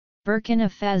Burkina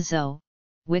Faso,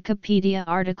 Wikipedia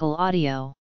article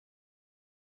audio.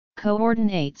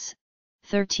 Coordinates,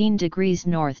 13 degrees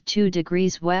north 2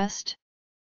 degrees west.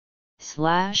 /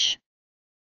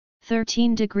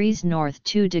 13 degrees north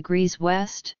 2 degrees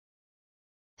west.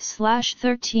 /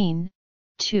 13,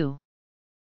 2.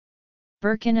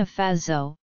 Burkina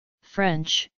Faso,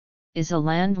 French, is a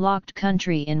landlocked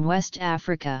country in West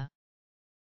Africa.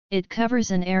 It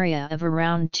covers an area of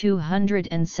around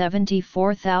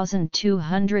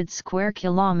 274,200 square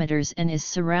kilometers and is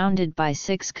surrounded by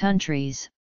 6 countries: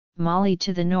 Mali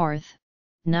to the north,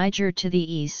 Niger to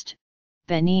the east,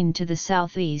 Benin to the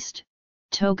southeast,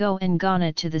 Togo and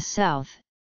Ghana to the south,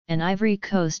 and Ivory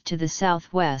Coast to the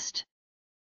southwest.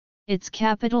 Its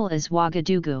capital is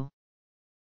Ouagadougou.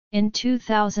 In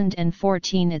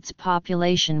 2014 its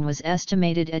population was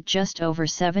estimated at just over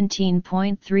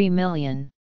 17.3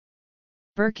 million.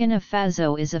 Burkina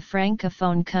Faso is a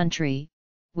francophone country,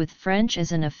 with French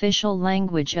as an official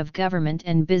language of government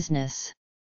and business.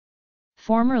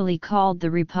 Formerly called the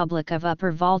Republic of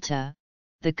Upper Volta,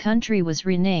 the country was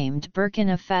renamed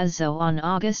Burkina Faso on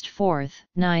August 4,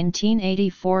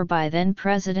 1984 by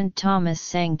then-President Thomas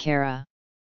Sankara.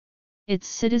 Its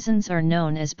citizens are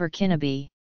known as Burkinabe.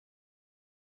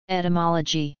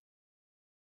 Etymology.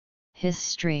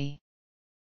 History.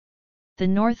 The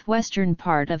northwestern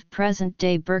part of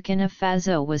present-day Burkina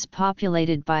Faso was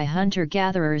populated by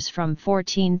hunter-gatherers from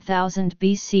 14,000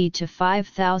 BC to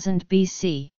 5000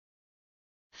 BC.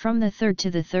 From the 3rd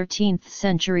to the 13th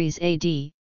centuries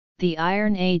AD, the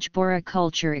Iron Age Bora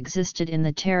culture existed in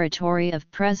the territory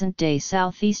of present-day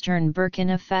southeastern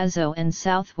Burkina Faso and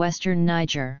southwestern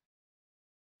Niger.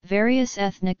 Various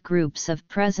ethnic groups of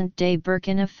present-day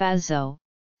Burkina Faso,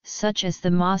 such as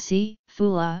the Mossi,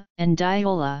 Fula, and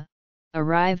Diola,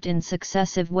 arrived in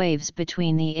successive waves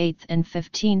between the 8th and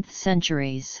 15th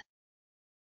centuries.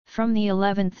 From the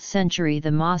 11th century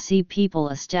the Mossi people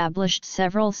established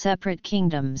several separate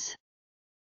kingdoms.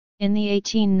 In the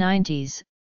 1890s,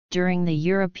 during the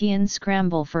European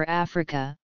scramble for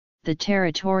Africa, the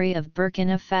territory of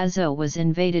Burkina Faso was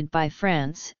invaded by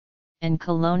France, and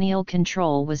colonial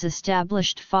control was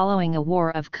established following a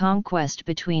war of conquest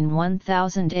between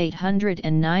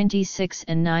 1896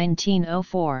 and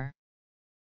 1904.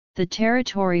 The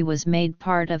territory was made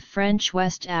part of French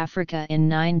West Africa in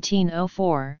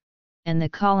 1904, and the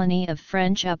colony of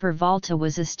French Upper Volta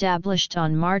was established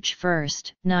on March 1,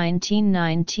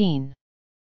 1919.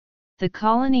 The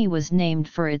colony was named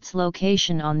for its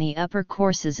location on the upper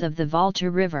courses of the Volta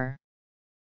River.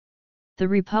 The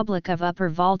Republic of Upper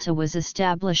Volta was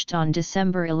established on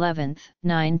December 11,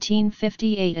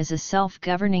 1958 as a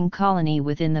self-governing colony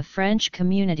within the French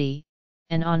community,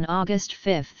 and on August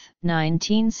 5,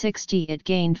 1960 it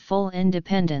gained full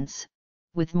independence,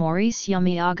 with Maurice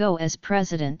Yamiago as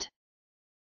president.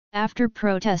 After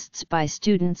protests by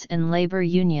students and labor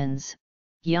unions,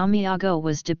 Yamiago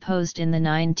was deposed in the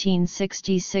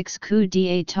 1966 coup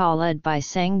d'état led by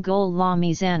Sangolle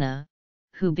Lamizana,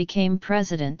 who became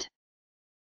president.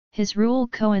 His rule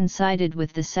coincided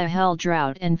with the Sahel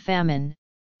drought and famine,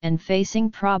 and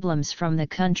facing problems from the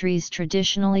country's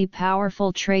traditionally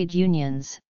powerful trade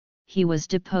unions, he was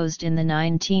deposed in the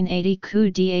 1980 coup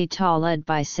d'état led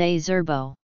by Say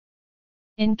Zerbo.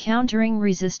 Encountering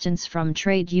resistance from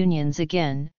trade unions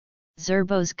again,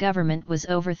 Zerbo's government was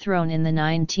overthrown in the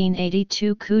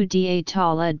 1982 coup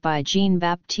d'état led by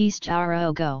Jean-Baptiste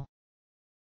Araogo.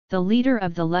 The leader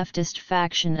of the leftist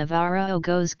faction of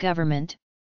Araogo's government,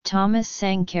 Thomas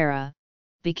Sankara,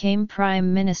 became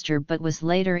prime minister but was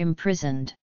later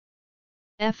imprisoned.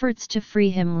 Efforts to free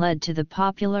him led to the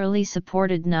popularly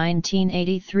supported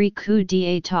 1983 coup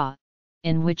d'état,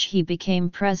 in which he became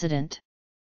president.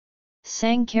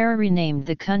 Sankara renamed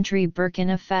the country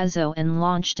Burkina Faso and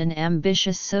launched an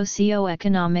ambitious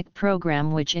socio-economic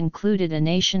program which included a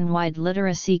nationwide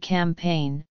literacy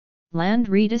campaign, land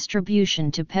redistribution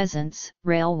to peasants,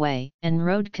 railway and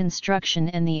road construction,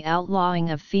 and the outlawing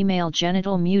of female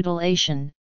genital mutilation,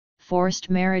 forced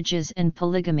marriages and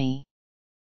polygamy.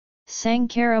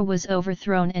 Sankara was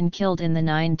overthrown and killed in the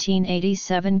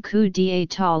 1987 coup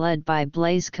d'état led by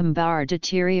Blaise Compaoré,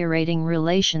 deteriorating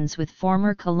relations with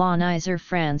former colonizer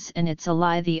France and its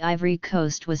ally the Ivory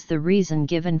Coast was the reason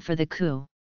given for the coup.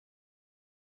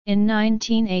 In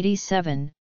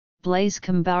 1987, Blaise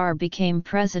Compaoré became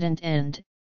president and,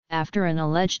 after an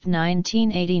alleged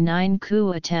 1989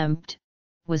 coup attempt,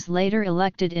 was later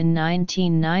elected in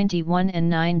 1991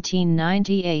 and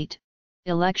 1998,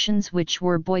 elections which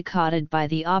were boycotted by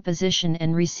the opposition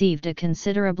and received a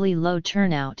considerably low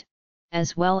turnout,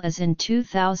 as well as in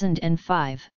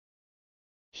 2005.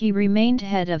 He remained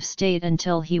head of state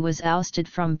until he was ousted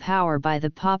from power by the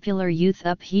popular youth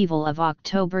upheaval of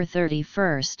October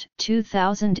 31,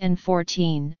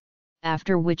 2014,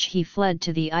 after which he fled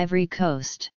to the Ivory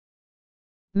Coast.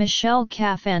 Michel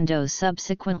Kafando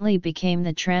subsequently became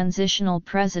the transitional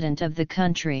president of the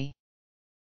country.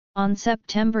 On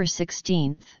September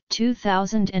 16,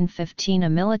 2015, a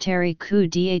military coup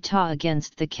d'état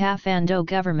against the Kafando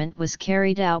government was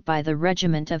carried out by the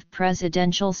Regiment of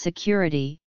Presidential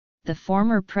Security, the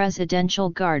former Presidential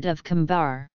Guard of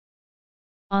Kambar.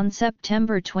 On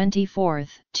September 24,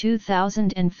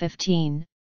 2015,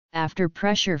 after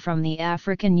pressure from the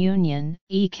African Union,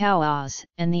 ECOWAS,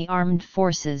 and the armed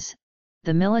forces,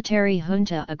 the military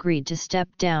junta agreed to step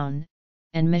down,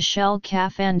 and Michel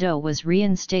Kafando was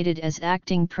reinstated as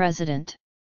acting president.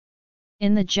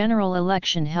 In the general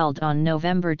election held on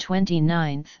November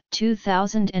 29,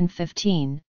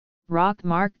 2015,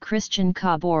 Roch-Marc Christian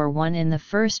Kabore won in the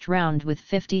first round with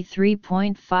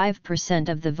 53.5%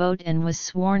 of the vote and was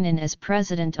sworn in as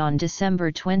president on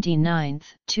December 29,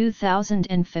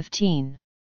 2015.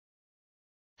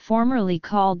 Formerly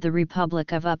called the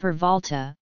Republic of Upper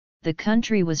Volta, the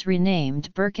country was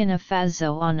renamed Burkina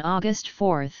Faso on August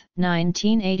 4,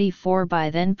 1984 by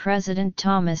then-President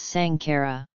Thomas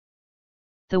Sankara.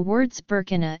 The words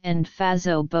Burkina and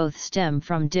Faso both stem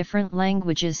from different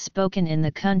languages spoken in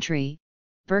the country.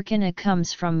 Burkina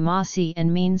comes from Mossi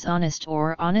and means honest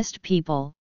or honest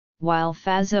people, while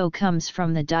Faso comes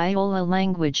from the Diola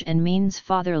language and means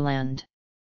fatherland.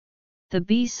 The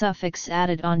B suffix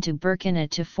added onto Burkina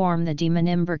to form the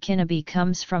demonym Burkinabe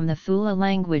comes from the Fula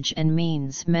language and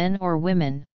means men or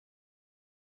women.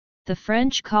 The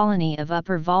French colony of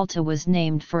Upper Volta was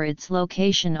named for its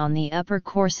location on the upper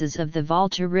courses of the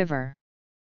Volta River.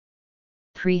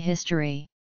 Prehistory.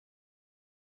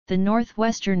 The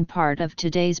northwestern part of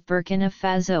today's Burkina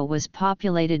Faso was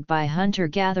populated by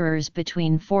hunter-gatherers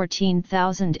between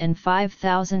 14,000 and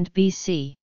 5,000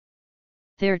 BC.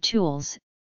 Their tools,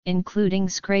 including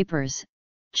scrapers,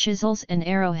 chisels and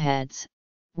arrowheads,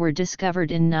 were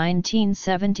discovered in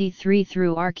 1973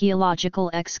 through archaeological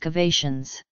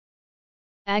excavations.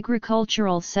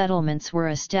 Agricultural settlements were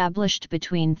established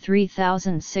between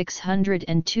 3600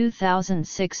 and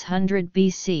 2600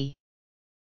 BC.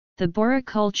 The Bora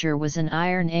culture was an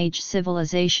Iron Age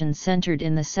civilization centered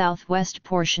in the southwest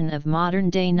portion of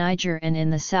modern-day Niger and in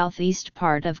the southeast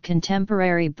part of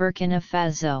contemporary Burkina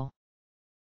Faso.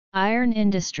 Iron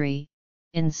industry,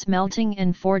 in smelting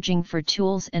and forging for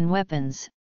tools and weapons,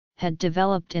 had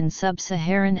developed in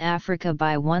sub-Saharan Africa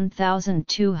by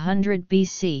 1200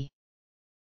 BC.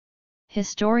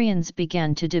 Historians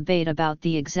began to debate about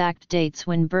the exact dates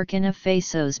when Burkina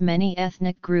Faso's many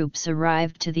ethnic groups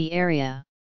arrived to the area.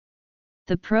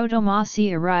 The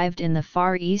Proto-Mossi arrived in the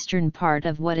far eastern part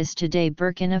of what is today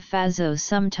Burkina Faso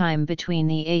sometime between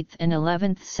the 8th and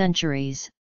 11th centuries.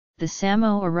 The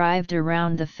Samo arrived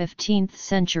around the 15th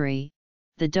century,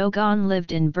 the Dogon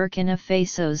lived in Burkina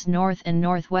Faso's north and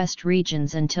northwest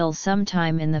regions until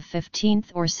sometime in the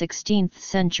 15th or 16th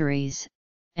centuries,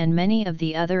 and many of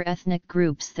the other ethnic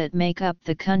groups that make up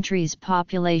the country's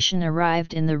population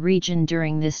arrived in the region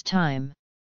during this time.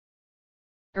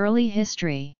 Early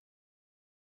history.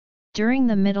 During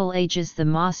the Middle Ages, the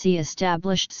Mossi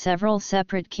established several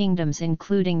separate kingdoms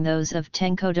including those of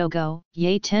Tenkodogo,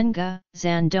 Yatenga,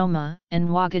 Zandoma, and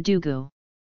Ouagadougou.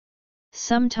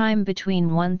 Sometime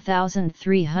between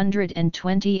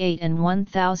 1328 and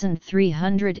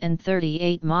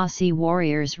 1338 Mossi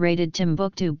warriors raided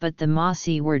Timbuktu, but the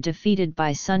Mossi were defeated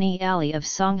by Sunni Ali of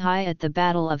Songhai at the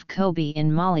Battle of Kobe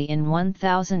in Mali in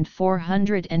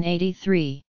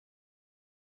 1483.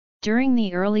 During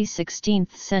the early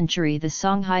 16th century, the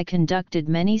Songhai conducted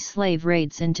many slave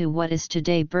raids into what is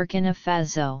today Burkina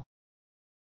Faso.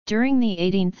 During the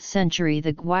 18th century,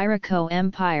 the Guiraco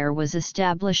Empire was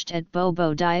established at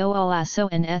Bobo Dioulasso,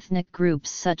 and ethnic groups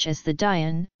such as the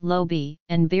Dayan, Lobi,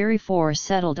 and Birifor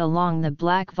settled along the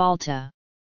Black Volta.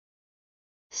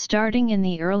 Starting in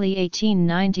the early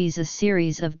 1890s, a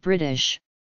series of British,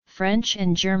 French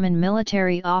and German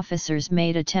military officers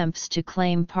made attempts to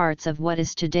claim parts of what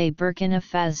is today Burkina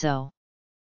Faso.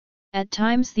 At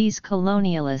times these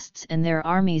colonialists and their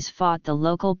armies fought the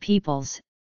local peoples,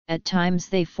 at times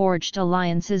they forged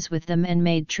alliances with them and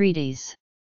made treaties.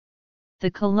 The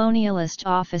colonialist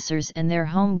officers and their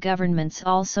home governments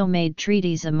also made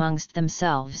treaties amongst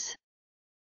themselves.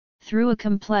 Through a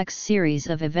complex series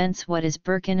of events, what is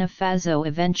Burkina Faso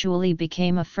eventually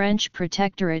became a French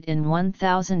protectorate in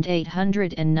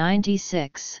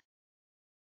 1896.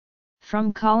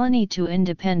 From colony to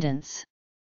independence.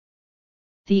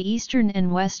 The eastern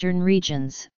and western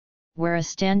regions, where a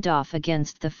standoff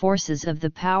against the forces of the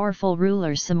powerful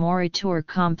ruler Samori Touré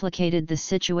complicated the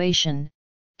situation,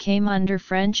 came under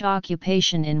French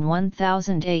occupation in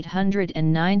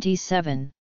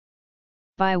 1897.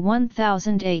 By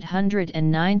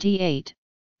 1898,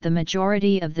 the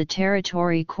majority of the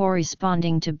territory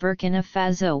corresponding to Burkina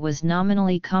Faso was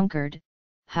nominally conquered.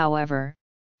 However,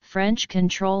 French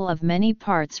control of many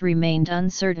parts remained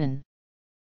uncertain.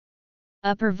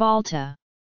 Upper Volta.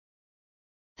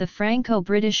 The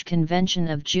Franco-British Convention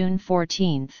of June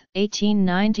 14,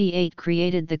 1898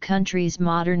 created the country's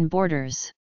modern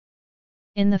borders.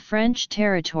 In the French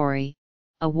territory,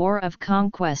 a war of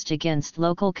conquest against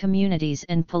local communities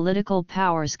and political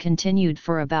powers continued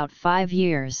for about 5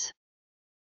 years.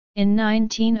 In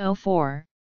 1904,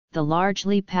 the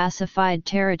largely pacified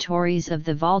territories of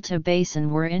the Volta Basin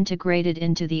were integrated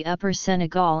into the Upper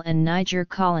Senegal and Niger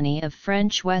colony of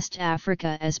French West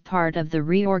Africa as part of the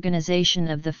reorganization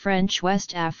of the French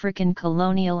West African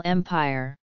colonial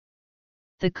empire.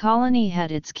 The colony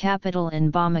had its capital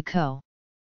in Bamako.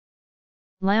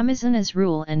 Lamazona's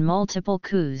rule and multiple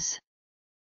coups.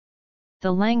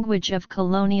 The language of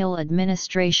colonial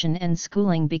administration and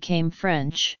schooling became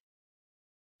French.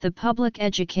 The public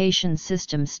education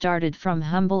system started from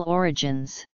humble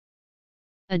origins.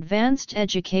 Advanced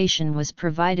education was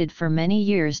provided for many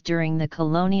years during the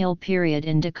colonial period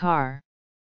in Dakar.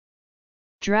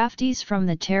 Draftees from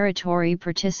the territory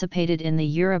participated in the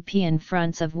European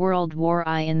fronts of World War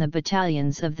I in the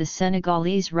battalions of the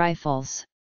Senegalese Rifles.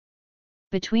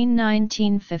 Between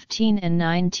 1915 and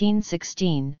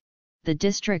 1916, the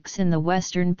districts in the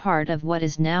western part of what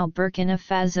is now Burkina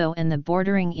Faso and the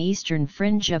bordering eastern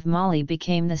fringe of Mali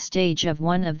became the stage of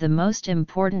one of the most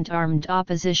important armed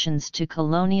oppositions to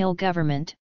colonial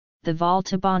government, the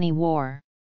Volta-Bani War.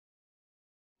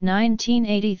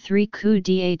 1983 coup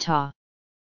d'état.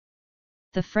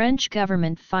 The French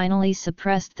government finally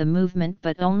suppressed the movement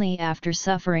but only after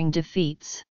suffering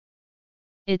defeats.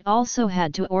 It also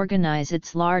had to organize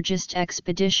its largest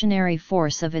expeditionary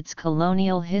force of its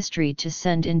colonial history to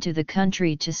send into the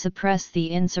country to suppress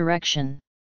the insurrection.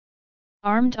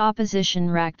 Armed opposition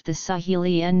racked the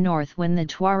Sahelian north when the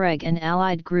Tuareg and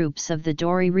allied groups of the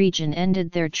Dori region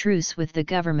ended their truce with the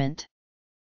government.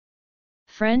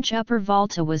 French Upper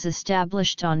Volta was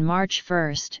established on March 1,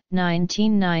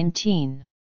 1919.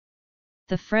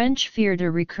 The French feared a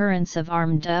recurrence of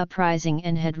armed uprising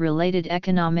and had related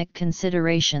economic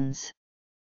considerations.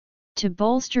 To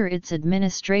bolster its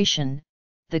administration,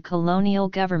 the colonial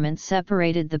government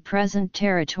separated the present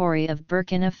territory of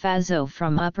Burkina Faso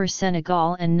from Upper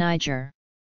Senegal and Niger.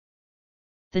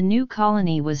 The new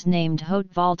colony was named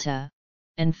Haute-Volta,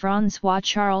 and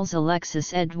François-Charles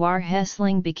Alexis-Édouard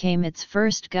Hesseling became its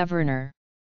first governor.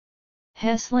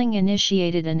 Hesseling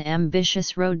initiated an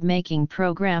ambitious road-making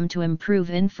program to improve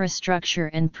infrastructure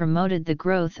and promoted the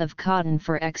growth of cotton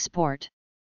for export.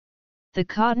 The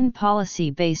cotton policy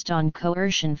based on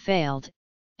coercion failed,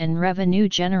 and revenue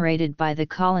generated by the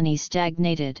colony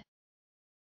stagnated.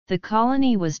 The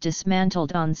colony was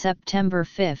dismantled on September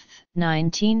 5,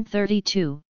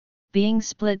 1932, being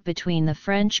split between the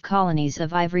French colonies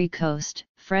of Ivory Coast,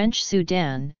 French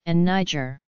Sudan, and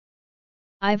Niger.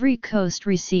 Ivory Coast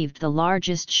received the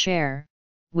largest share,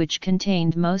 which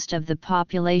contained most of the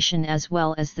population as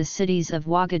well as the cities of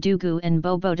Ouagadougou and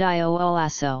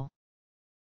Bobo-Dioulasso.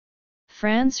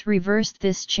 France reversed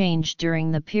this change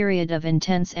during the period of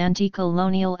intense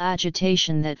anti-colonial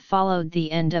agitation that followed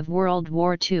the end of World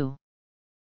War II.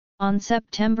 On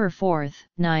September 4,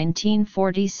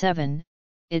 1947,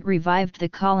 it revived the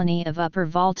colony of Upper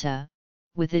Volta,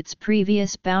 with its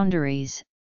previous boundaries,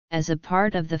 as a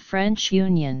part of the French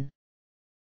Union.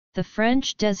 The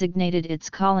French designated its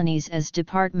colonies as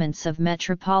departments of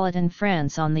metropolitan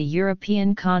France on the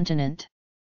European continent.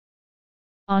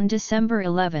 On December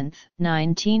 11,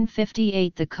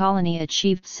 1958, the colony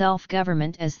achieved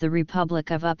self-government as the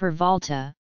Republic of Upper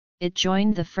Volta. It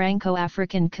joined the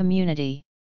Franco-African Community.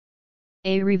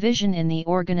 A revision in the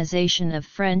organization of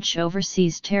French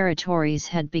overseas territories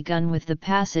had begun with the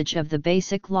passage of the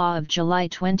Basic Law of July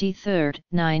 23,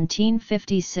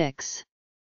 1956.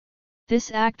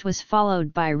 This act was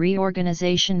followed by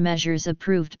reorganization measures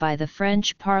approved by the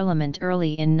French Parliament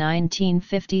early in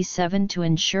 1957 to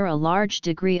ensure a large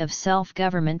degree of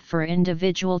self-government for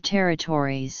individual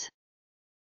territories.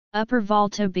 Upper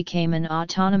Volta became an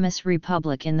autonomous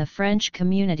republic in the French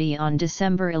community on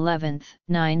December 11,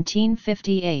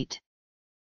 1958.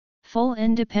 Full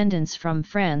independence from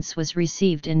France was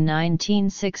received in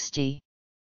 1960.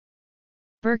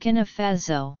 Burkina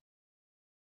Faso.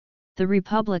 The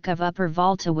Republic of Upper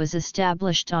Volta was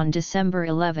established on December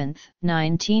 11,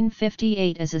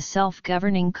 1958 as a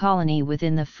self-governing colony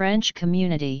within the French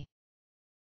community.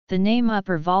 The name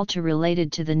Upper Volta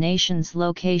related to the nation's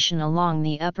location along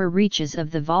the upper reaches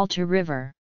of the Volta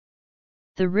River.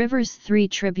 The river's three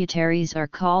tributaries are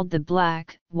called the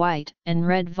Black, White, and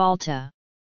Red Volta.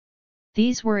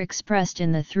 These were expressed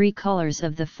in the three colors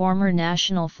of the former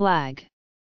national flag.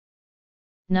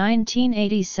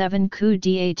 1987 coup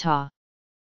d'état.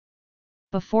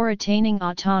 Before attaining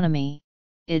autonomy,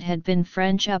 it had been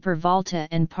French Upper Volta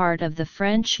and part of the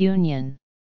French Union.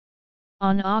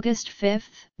 On August 5,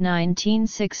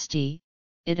 1960,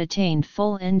 it attained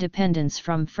full independence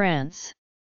from France.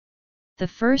 The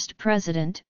first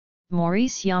president,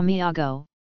 Maurice Yamiago,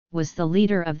 was the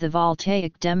leader of the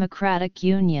Voltaic Democratic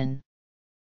Union.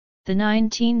 The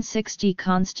 1960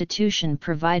 Constitution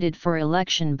provided for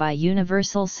election by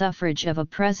universal suffrage of a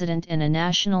president and a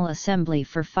National Assembly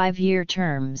for 5-year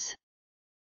terms.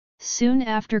 Soon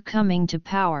after coming to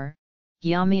power,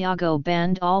 Yamiago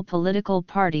banned all political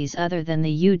parties other than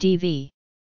the UDV.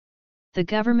 The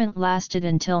government lasted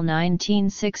until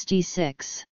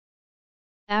 1966.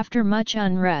 After much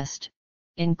unrest,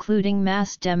 including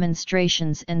mass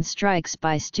demonstrations and strikes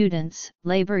by students,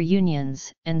 labor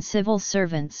unions, and civil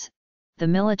servants, the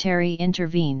military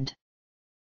intervened.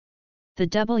 The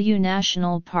W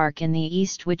National Park in the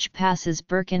east, which passes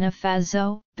Burkina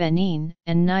Faso, Benin,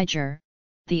 and Niger,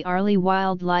 the Arli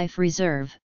Wildlife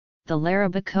Reserve, the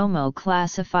Larabacomo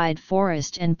Classified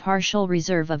Forest and Partial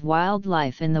Reserve of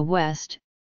Wildlife in the west,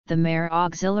 the Mare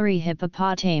Auxiliary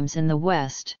Hippopotames in the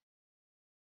west.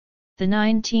 The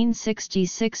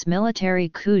 1966 military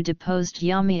coup deposed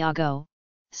Yamiago,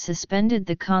 suspended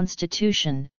the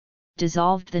constitution,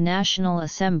 dissolved the National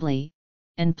Assembly,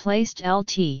 and placed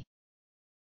Lt.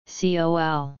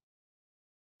 Col.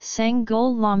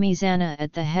 Sangol Lamizana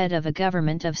at the head of a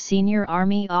government of senior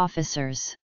army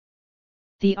officers.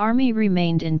 The army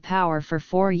remained in power for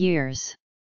 4 years.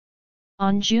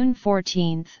 On June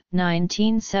 14,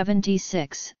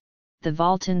 1976, the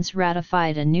Voltans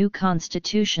ratified a new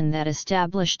constitution that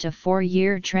established a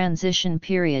 4-year transition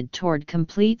period toward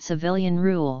complete civilian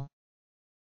rule.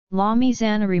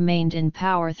 Lamizana remained in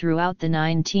power throughout the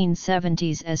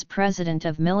 1970s as president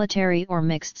of military or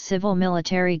mixed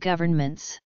civil-military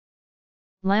governments.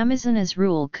 Lamizana's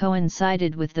rule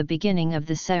coincided with the beginning of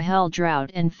the Sahel drought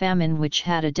and famine, which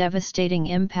had a devastating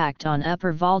impact on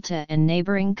Upper Volta and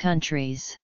neighboring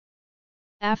countries.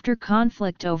 After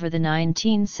conflict over the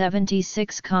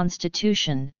 1976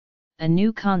 constitution, a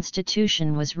new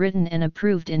constitution was written and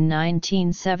approved in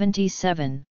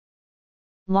 1977.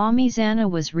 Lamizana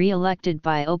was re-elected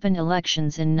by open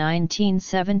elections in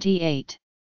 1978.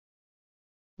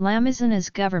 Lamizana's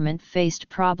government faced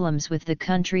problems with the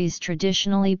country's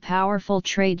traditionally powerful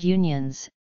trade unions,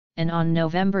 and on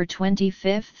November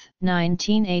 25,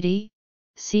 1980,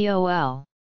 Col.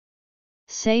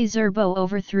 Say Zerbo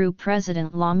overthrew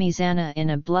President Lamizana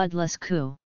in a bloodless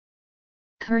coup.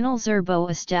 Colonel Zerbo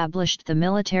established the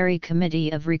Military Committee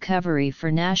of Recovery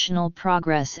for National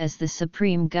Progress as the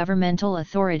supreme governmental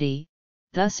authority,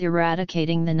 thus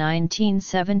eradicating the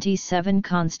 1977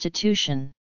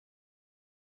 constitution.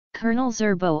 Colonel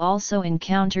Zerbo also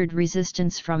encountered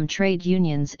resistance from trade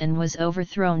unions and was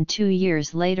overthrown 2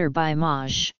 years later by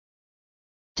Maj.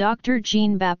 Dr.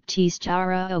 Jean-Baptiste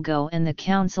Araogo and the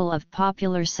Council of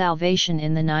Popular Salvation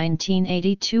in the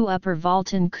 1982 Upper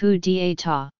Voltan coup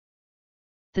d'état.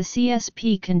 The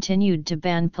CSP continued to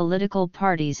ban political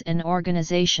parties and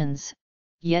organizations,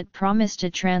 yet promised a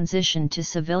transition to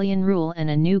civilian rule and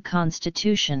a new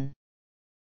constitution.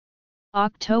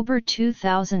 October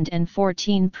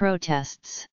 2014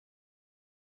 protests.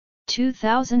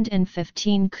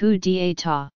 2015 coup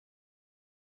d'état.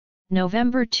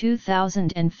 November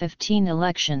 2015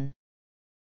 election.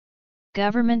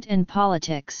 Government and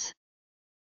politics.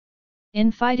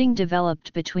 Infighting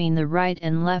developed between the right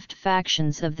and left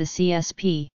factions of the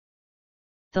CSP.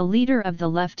 The leader of the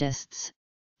leftists,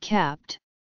 Capt.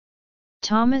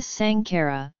 Thomas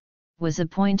Sankara, was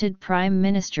appointed Prime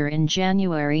Minister in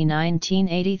January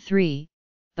 1983,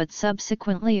 but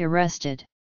subsequently arrested.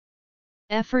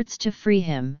 Efforts to free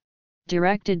him,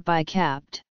 directed by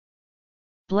Capt.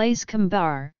 Blaise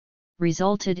Compaoré,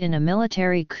 resulted in a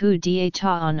military coup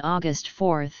d'état on August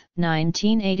 4,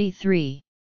 1983.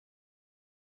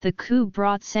 The coup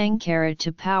brought Sankara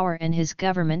to power and his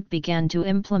government began to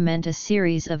implement a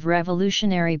series of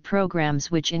revolutionary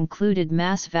programs which included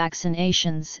mass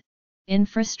vaccinations,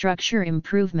 infrastructure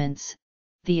improvements,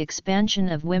 the expansion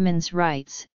of women's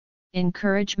rights,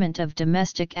 encouragement of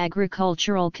domestic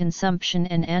agricultural consumption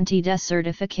and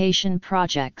anti-desertification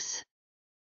projects.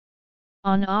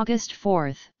 On August 4,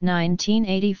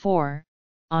 1984,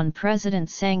 on President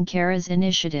Sankara's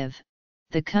initiative,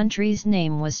 the country's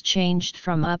name was changed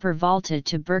from Upper Volta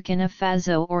to Burkina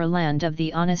Faso, or Land of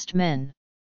the Honest Men.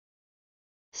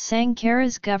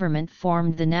 Sankara's government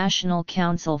formed the National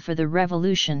Council for the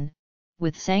Revolution,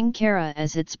 with Sankara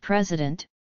as its president,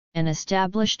 and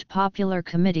established popular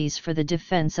committees for the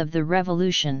defense of the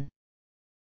revolution.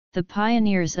 The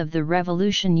Pioneers of the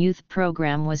Revolution Youth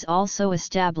Program was also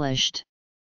established.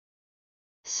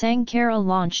 Sankara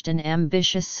launched an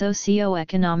ambitious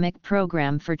socio-economic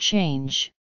program for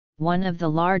change, one of the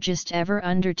largest ever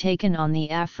undertaken on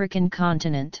the African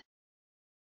continent.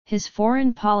 His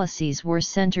foreign policies were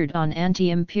centered on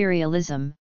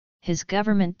anti-imperialism, his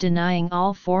government denying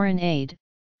all foreign aid,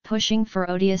 pushing for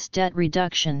odious debt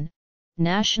reduction,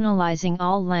 nationalizing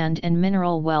all land and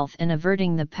mineral wealth, and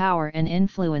averting the power and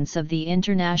influence of the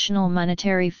International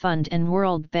Monetary Fund and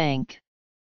World Bank.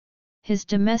 His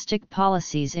domestic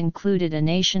policies included a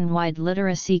nationwide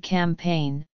literacy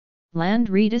campaign, land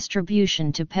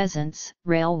redistribution to peasants,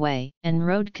 railway and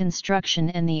road construction,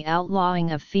 and the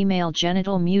outlawing of female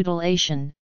genital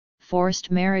mutilation,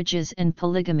 forced marriages and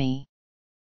polygamy.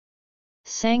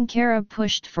 Sankara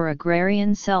pushed for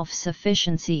agrarian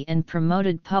self-sufficiency and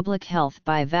promoted public health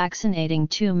by vaccinating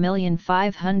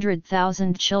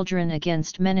 2,500,000 children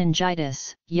against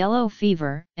meningitis, yellow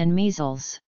fever, and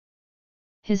measles.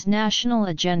 His national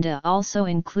agenda also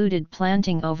included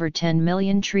planting over 10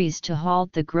 million trees to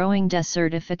halt the growing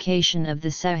desertification of the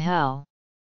Sahel.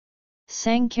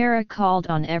 Sankara called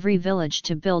on every village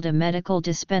to build a medical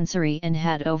dispensary and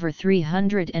had over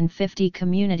 350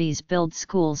 communities build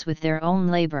schools with their own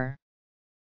labor.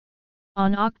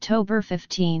 On October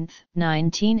 15,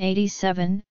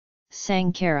 1987,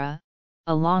 Sankara,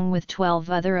 along with 12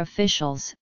 other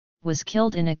officials, was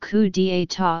killed in a coup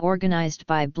d'état organized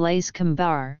by Blaise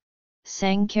Compaoré,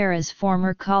 Sankara's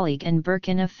former colleague and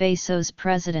Burkina Faso's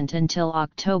president until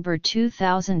October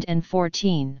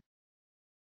 2014.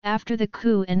 After the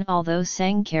coup, and although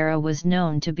Sankara was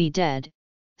known to be dead,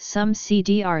 some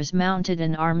CDRs mounted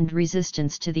an armed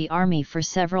resistance to the army for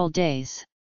several days.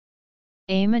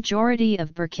 A majority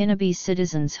of Burkinabe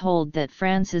citizens hold that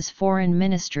France's foreign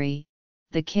ministry,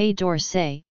 the Quai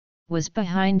d'Orsay, was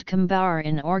behind Compaoré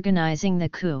in organizing the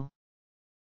coup.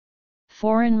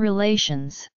 Foreign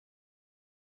relations.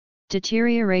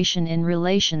 Deterioration in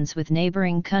relations with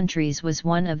neighboring countries was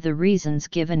one of the reasons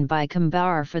given by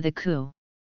Compaoré for the coup.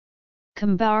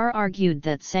 Compaoré argued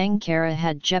that Sankara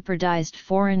had jeopardized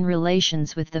foreign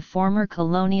relations with the former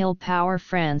colonial power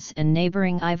France and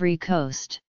neighboring Ivory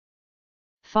Coast.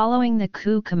 Following the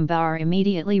coup, Compaoré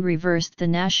immediately reversed the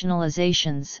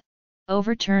nationalizations,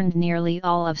 overturned nearly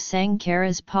all of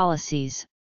Sankara's policies,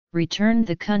 returned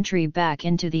the country back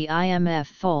into the IMF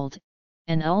fold,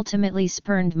 and ultimately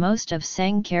spurned most of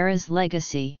Sankara's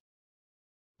legacy.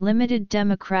 Limited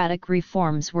democratic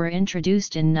reforms were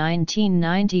introduced in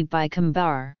 1990 by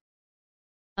Compaoré.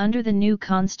 Under the new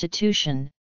constitution,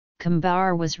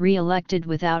 Compaoré was re-elected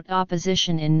without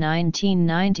opposition in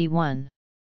 1991.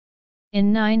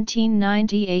 In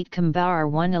 1998, Compaoré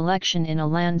won election in a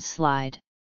landslide.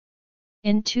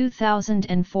 In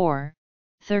 2004,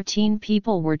 13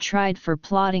 people were tried for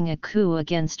plotting a coup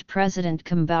against President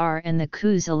Compaoré, and the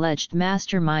coup's alleged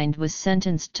mastermind was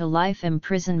sentenced to life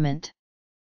imprisonment.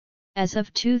 As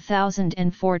of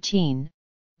 2014,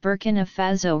 Burkina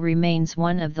Faso remains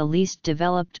one of the least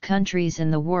developed countries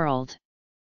in the world.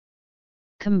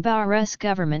 Compaoré's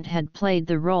government had played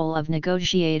the role of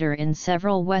negotiator in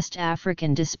several West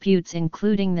African disputes,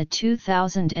 including the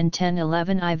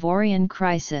 2010-11 Ivorian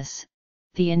crisis,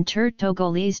 the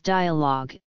Inter-Togolese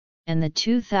dialogue, and the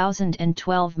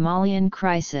 2012 Malian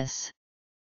crisis.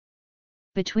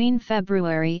 Between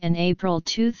February and April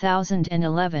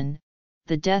 2011,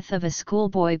 the death of a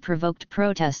schoolboy provoked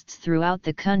protests throughout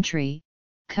the country,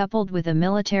 coupled with a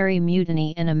military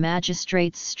mutiny and a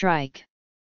magistrates' strike.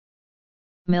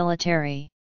 Military.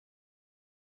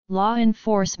 Law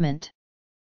enforcement.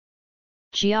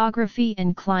 Geography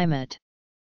and climate.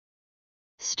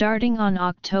 Starting on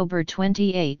October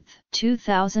 28,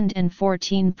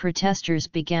 2014, protesters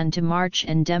began to march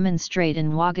and demonstrate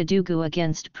in Ouagadougou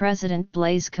against President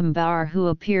Blaise Compaoré, who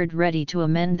appeared ready to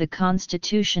amend the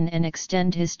constitution and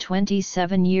extend his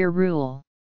 27-year rule.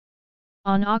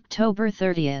 On October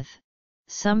 30,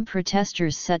 some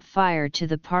protesters set fire to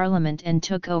the parliament and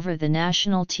took over the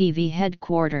national TV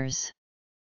headquarters.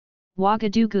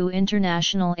 Ouagadougou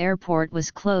International Airport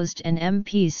was closed and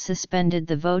MPs suspended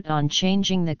the vote on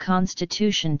changing the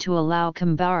constitution to allow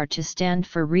Kambara to stand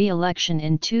for re-election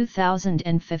in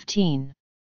 2015.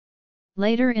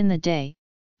 Later in the day,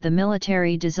 the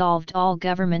military dissolved all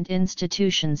government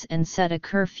institutions and set a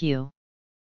curfew.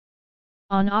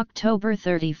 On October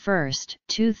 31,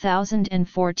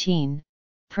 2014,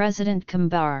 President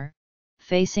Kambara,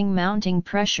 facing mounting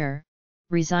pressure,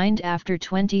 resigned after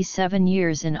 27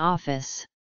 years in office.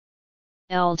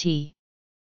 Lt.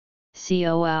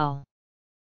 Col.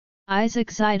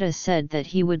 Isaac Zida said that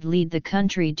he would lead the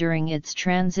country during its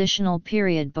transitional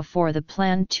period before the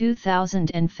planned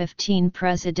 2015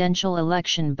 presidential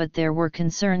election, but there were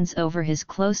concerns over his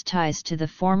close ties to the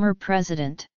former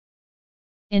president.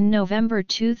 In November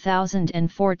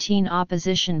 2014,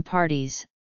 opposition parties,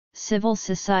 civil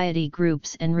society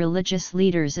groups and religious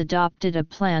leaders adopted a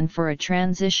plan for a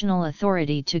transitional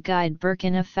authority to guide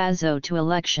Burkina Faso to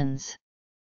elections.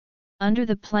 Under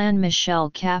the plan, Michel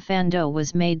Kafando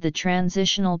was made the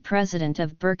transitional president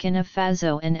of Burkina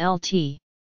Faso and Lt.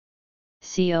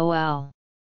 Col.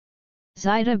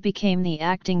 Zida became the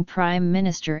acting prime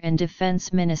minister and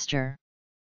defense minister.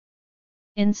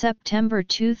 In September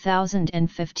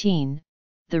 2015,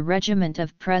 the Regiment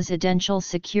of Presidential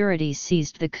Security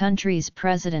seized the country's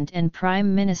president and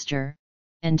prime minister,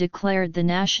 and declared the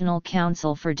National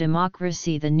Council for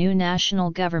Democracy the new national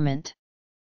government.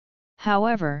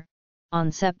 However,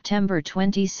 on September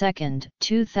 22,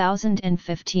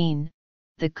 2015,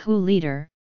 the coup leader,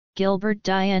 Gilbert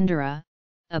Diendera,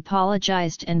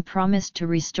 apologized and promised to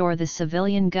restore the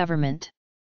civilian government.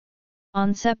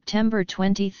 On September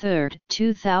 23,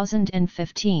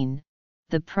 2015,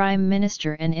 the Prime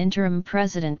Minister and interim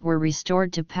President were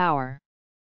restored to power.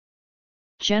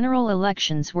 General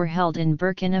elections were held in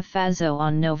Burkina Faso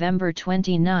on November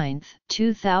 29,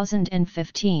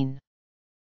 2015.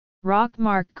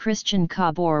 Roch-Marc Christian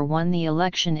Kabore won the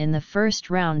election in the first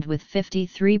round with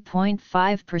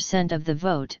 53.5% of the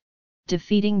vote,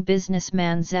 defeating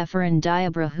businessman Zephirin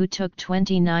Diabra, who took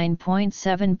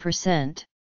 29.7%.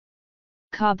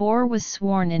 Kabore was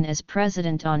sworn in as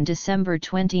president on December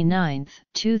 29,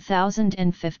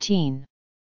 2015.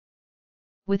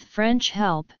 With French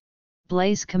help,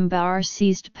 Blaise Compaoré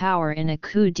seized power in a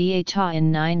coup d'état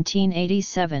in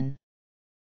 1987.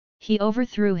 He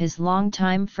overthrew his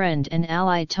longtime friend and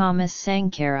ally Thomas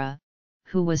Sankara,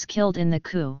 who was killed in the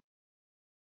coup.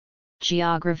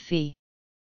 Geography.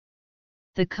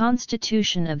 The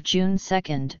Constitution of June 2,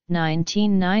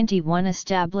 1991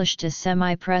 established a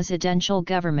semi-presidential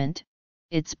government.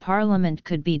 Its parliament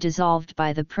could be dissolved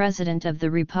by the President of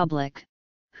the Republic,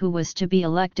 who was to be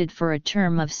elected for a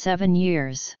term of 7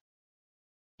 years.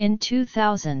 In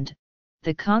 2000,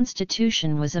 the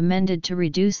Constitution was amended to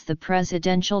reduce the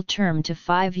presidential term to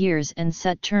 5 years and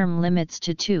set term limits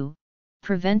to 2,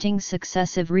 preventing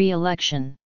successive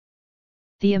re-election.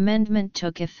 The amendment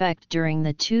took effect during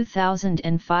the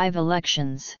 2005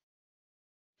 elections.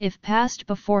 If passed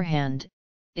beforehand,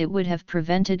 it would have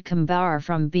prevented Compaoré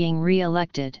from being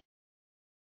re-elected.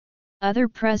 Other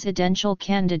presidential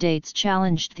candidates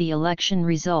challenged the election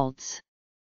results.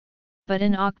 But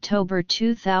in October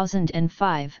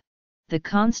 2005, the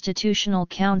Constitutional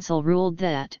Council ruled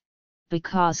that,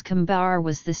 because Compaoré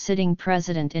was the sitting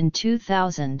president in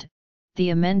 2000,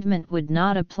 the amendment would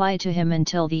not apply to him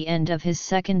until the end of his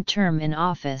second term in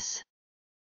office.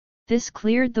 This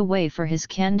cleared the way for his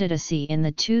candidacy in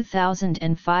the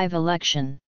 2005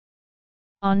 election.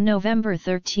 On November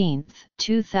 13,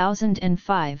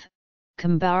 2005,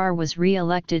 Compaoré was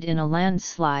re-elected in a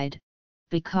landslide,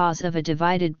 because of a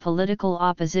divided political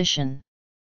opposition.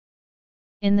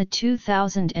 In the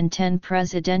 2010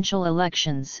 presidential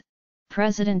elections,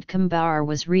 President Compaoré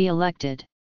was re-elected.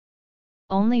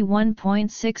 Only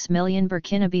 1.6 million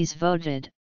Burkinabés voted,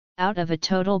 out of a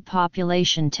total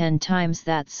population 10 times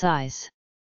that size.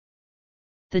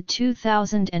 The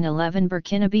 2011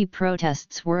 Burkinabe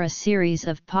protests were a series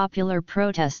of popular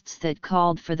protests that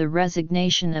called for the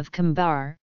resignation of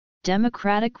Compaoré,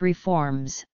 democratic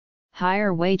reforms,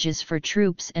 higher wages for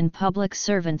troops and public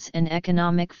servants, and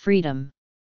economic freedom.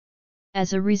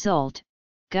 As a result,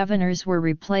 governors were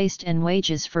replaced and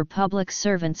wages for public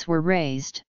servants were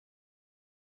raised.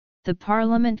 The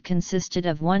parliament consisted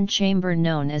of one chamber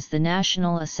known as the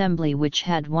National Assembly, which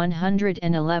had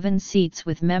 111 seats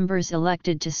with members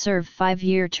elected to serve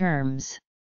 5-year terms.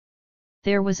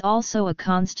 There was also a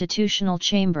constitutional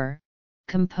chamber,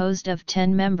 composed of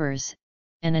 10 members,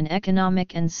 and an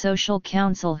economic and social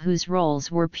council whose roles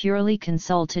were purely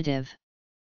consultative.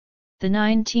 The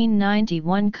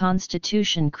 1991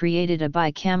 constitution created a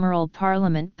bicameral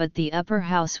parliament, but the upper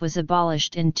house was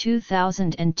abolished in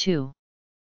 2002.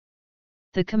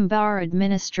 The Kambara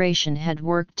administration had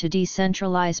worked to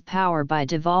decentralize power by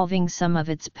devolving some of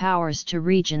its powers to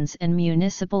regions and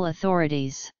municipal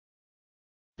authorities.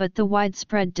 But the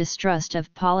widespread distrust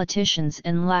of politicians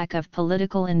and lack of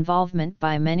political involvement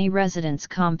by many residents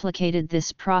complicated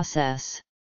this process.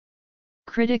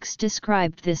 Critics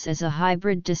described this as a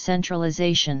hybrid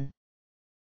decentralization.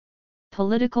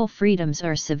 Political freedoms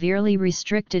are severely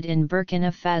restricted in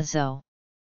Burkina Faso.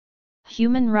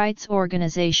 Human rights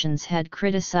organizations had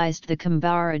criticized the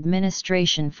Kambara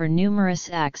administration for numerous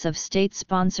acts of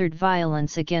state-sponsored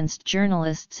violence against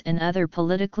journalists and other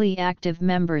politically active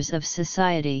members of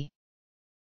society.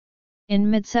 In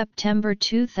mid-September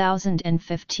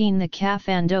 2015, the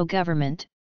Kafando government,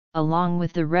 along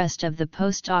with the rest of the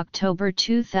post-October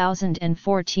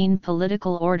 2014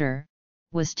 political order,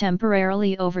 was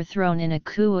temporarily overthrown in a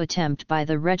coup attempt by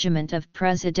the Regiment of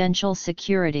Presidential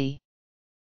Security.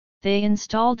 They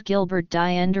installed Gilbert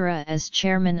Diendera as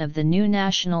chairman of the new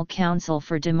National Council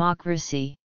for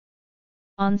Democracy.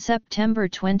 On September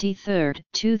 23,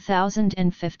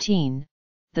 2015,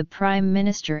 the Prime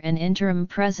Minister and interim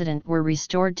President were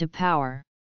restored to power.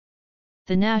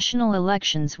 The national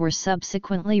elections were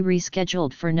subsequently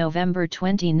rescheduled for November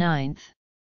 29.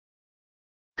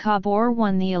 Kabore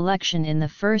won the election in the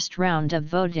first round of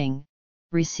voting,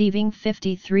 receiving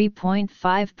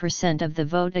 53.5% of the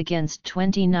vote against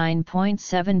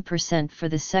 29.7% for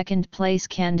the second-place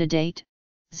candidate,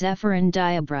 Zephirin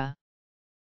Diabra.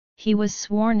 He was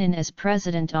sworn in as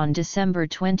president on December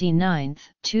 29,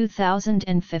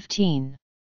 2015.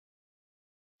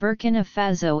 Burkina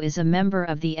Faso is a member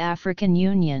of the African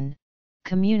Union,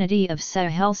 Community of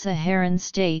Sahel-Saharan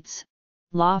States,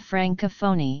 La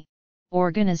Francophonie,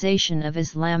 Organization of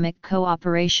Islamic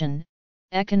Cooperation,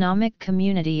 Economic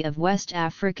Community of West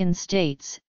African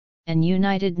States, and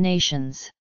United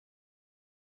Nations.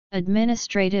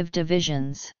 Administrative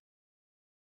divisions.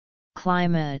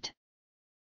 Climate.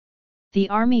 The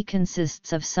Army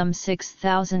consists of some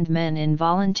 6,000 men in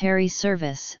voluntary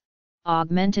service,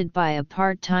 augmented by a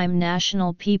part-time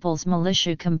National People's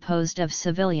Militia composed of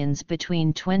civilians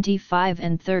between 25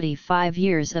 and 35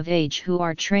 years of age who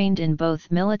are trained in both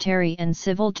military and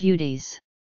civil duties.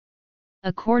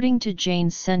 According to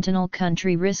Jane's Sentinel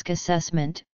Country Risk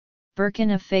Assessment,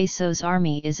 Burkina Faso's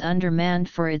army is undermanned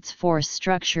for its force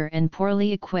structure and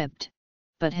poorly equipped,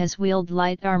 but has wheeled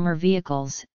light armor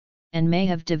vehicles, and may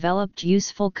have developed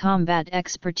useful combat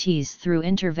expertise through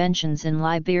interventions in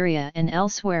Liberia and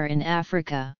elsewhere in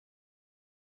Africa.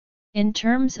 In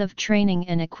terms of training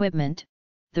and equipment,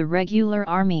 the regular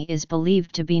army is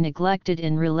believed to be neglected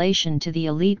in relation to the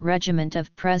elite regiment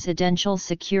of presidential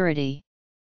security.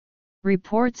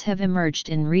 Reports have emerged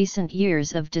in recent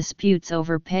years of disputes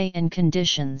over pay and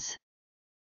conditions.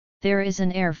 There is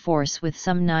an air force with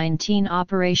some 19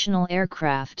 operational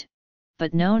aircraft,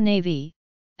 but no navy,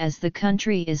 as the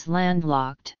country is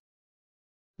landlocked.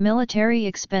 Military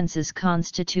expenses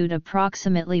constitute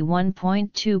approximately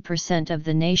 1.2% of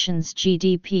the nation's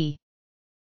GDP.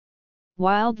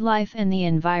 Wildlife and the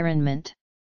environment.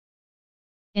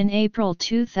 In April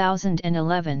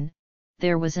 2011,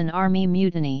 there was an army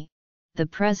mutiny, the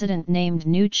president named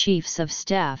new chiefs of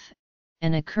staff,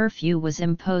 and a curfew was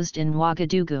imposed in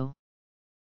Ouagadougou.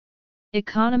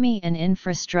 Economy and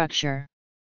infrastructure.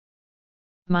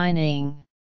 Mining.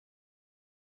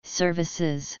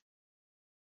 Services.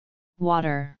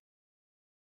 Water.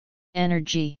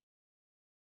 Energy.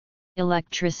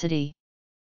 Electricity.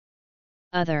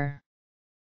 Other.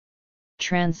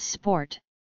 Transport.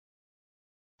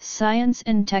 Science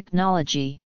and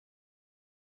technology.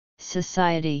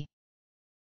 Society.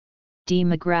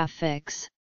 Demographics.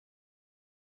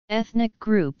 Ethnic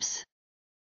groups.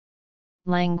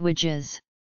 Languages.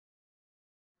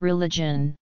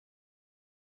 Religion.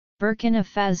 Burkina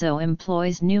Faso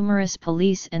employs numerous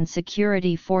police and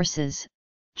security forces,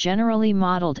 generally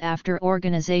modeled after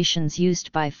organizations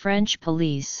used by French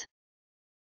police.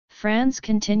 France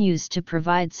continues to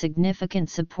provide significant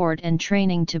support and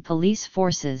training to police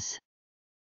forces.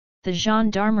 The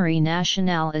Gendarmerie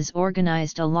Nationale is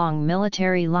organized along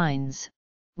military lines,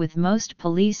 with most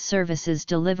police services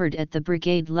delivered at the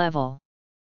brigade level.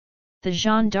 The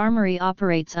Gendarmerie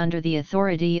operates under the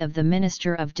authority of the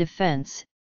Minister of Defense,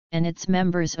 and its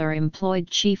members are employed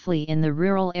chiefly in the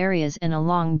rural areas and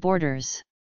along borders.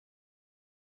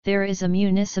 There is a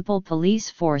municipal police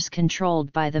force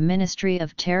controlled by the Ministry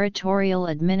of Territorial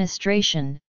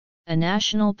Administration, a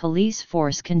national police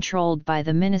force controlled by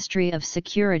the Ministry of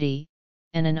Security,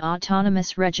 and an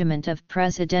autonomous regiment of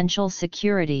presidential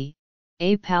security,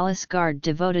 a palace guard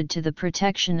devoted to the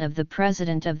protection of the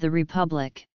President of the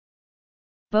Republic.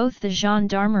 Both the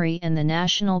gendarmerie and the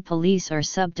national police are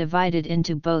subdivided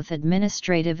into both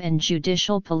administrative and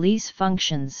judicial police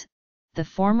functions. The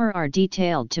former are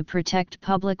detailed to protect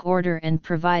public order and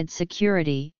provide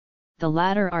security, the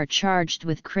latter are charged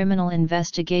with criminal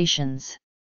investigations.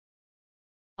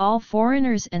 All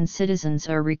foreigners and citizens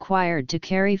are required to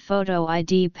carry photo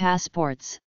ID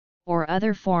passports, or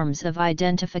other forms of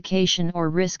identification or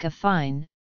risk a fine,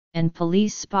 and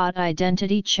police spot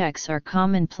identity checks are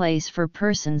commonplace for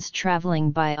persons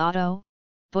traveling by auto,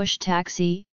 bush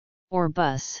taxi, or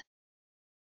bus.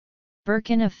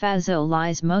 Burkina Faso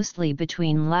lies mostly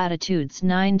between latitudes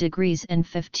 9 degrees and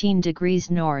 15 degrees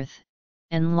north,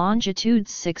 and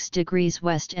longitudes 6 degrees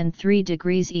west and 3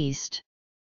 degrees east.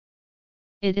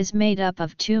 It is made up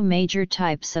of two major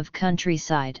types of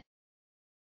countryside.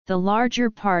 The larger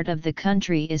part of the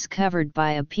country is covered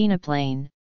by a peneplain,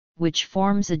 which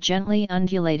forms a gently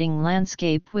undulating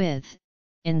landscape with,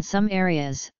 in some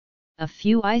areas, a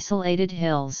few isolated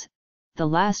hills, the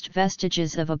last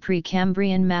vestiges of a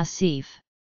Precambrian massif.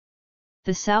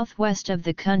 The southwest of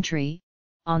the country,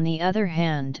 on the other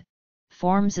hand,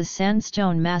 forms a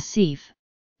sandstone massif,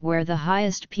 where the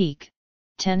highest peak,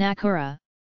 Tenakura,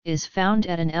 is found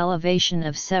at an elevation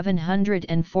of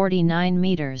 749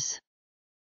 meters.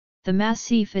 The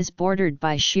massif is bordered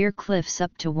by sheer cliffs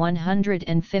up to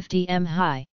 150 m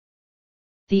high.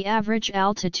 The average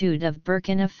altitude of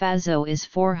Burkina Faso is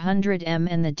 400 m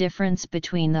and the difference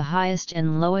between the highest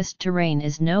and lowest terrain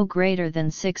is no greater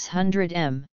than 600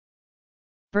 m.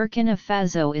 Burkina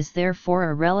Faso is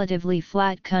therefore a relatively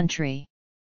flat country.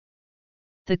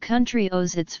 The country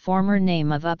owes its former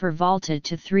name of Upper Volta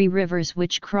to three rivers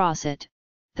which cross it,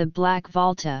 the Black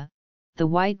Volta, the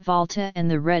White Volta and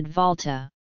the Red Volta.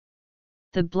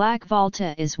 The Black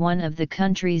Volta is one of the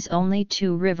country's only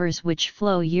two rivers which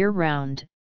flow year-round,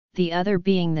 the other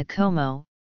being the Como,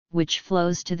 which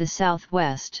flows to the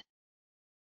southwest.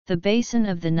 The basin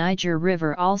of the Niger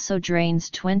River also drains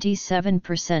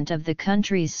 27% of the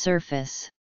country's surface.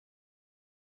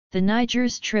 The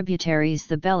Niger's tributaries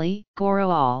the Beli,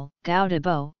 Goroal,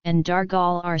 Gaudabo, and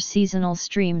Dargal are seasonal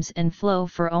streams and flow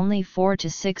for only 4 to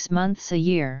 6 months a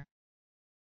year.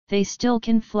 They still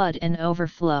can flood and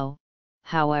overflow,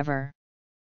 however.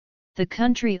 The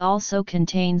country also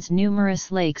contains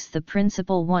numerous lakes. The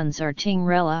principal ones are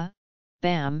Tingrela,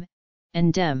 Bam,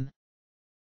 and Dem.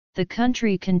 The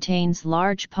country contains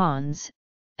large ponds,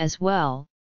 as well,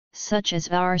 such as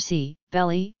Arsi,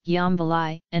 Beli,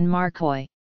 Yambalai, and Marcoy.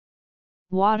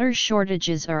 Water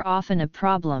shortages are often a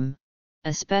problem,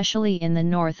 especially in the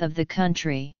north of the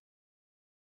country.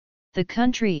 The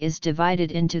country is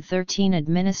divided into 13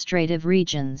 administrative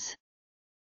regions.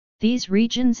 These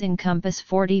regions encompass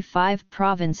 45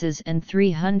 provinces and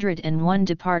 301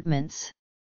 departments.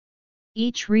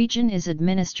 Each region is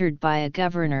administered by a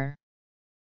governor.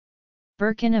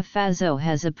 Burkina Faso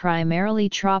has a primarily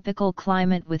tropical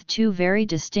climate with two very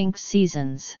distinct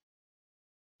seasons.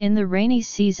 In the rainy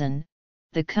season,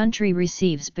 the country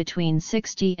receives between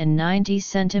 60 and 90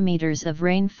 centimeters of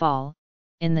rainfall.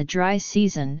 In the dry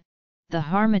season, the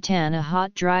harmattan, a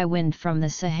hot dry wind from the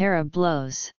Sahara,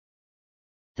 blows.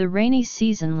 The rainy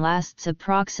season lasts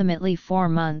approximately 4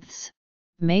 months,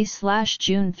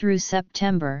 May/June through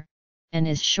September, and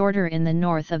is shorter in the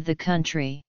north of the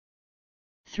country.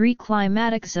 3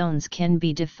 climatic zones can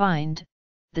be defined: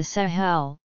 the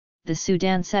Sahel, the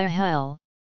Sudan Sahel,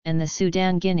 and the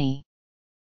Sudan Guinea.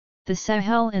 The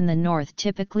Sahel in the north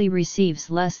typically receives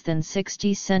less than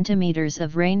 60 centimeters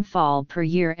of rainfall per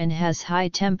year and has high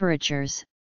temperatures,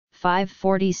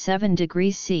 547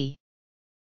 degrees C.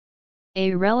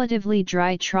 A relatively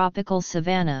dry tropical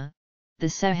savanna, the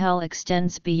Sahel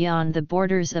extends beyond the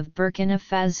borders of Burkina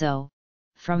Faso,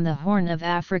 from the Horn of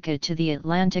Africa to the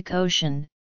Atlantic Ocean,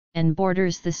 and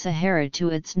borders the Sahara to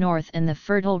its north and the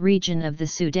fertile region of the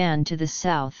Sudan to the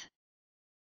south.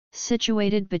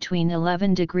 Situated between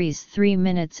 11 degrees 3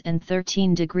 minutes and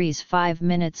 13 degrees 5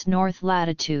 minutes north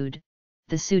latitude,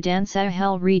 the Sudan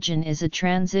Sahel region is a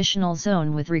transitional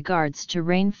zone with regards to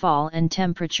rainfall and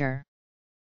temperature.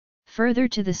 Further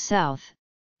to the south,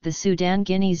 the Sudan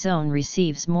Guinea zone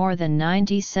receives more than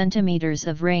 90 centimeters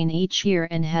of rain each year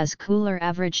and has cooler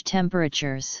average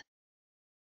temperatures.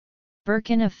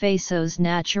 Burkina Faso's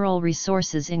natural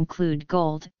resources include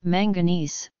gold,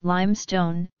 manganese,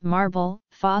 limestone, marble,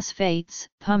 phosphates,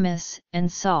 pumice,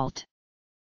 and salt.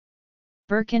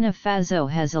 Burkina Faso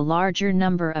has a larger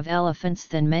number of elephants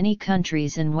than many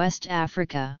countries in West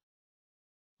Africa.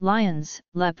 Lions,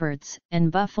 leopards,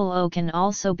 and buffalo can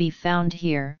also be found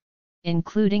here,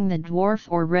 including the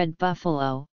dwarf or red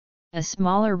buffalo, a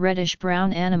smaller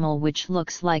reddish-brown animal which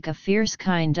looks like a fierce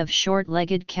kind of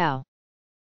short-legged cow.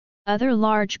 Other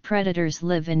large predators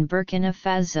live in Burkina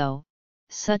Faso,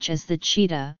 such as the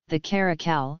cheetah, the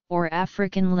caracal, or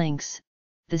African lynx,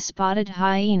 the spotted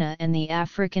hyena and the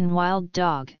African wild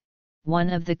dog,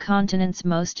 one of the continent's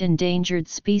most endangered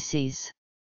species.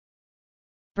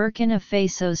 Burkina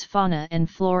Faso's fauna and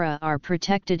flora are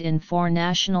protected in 4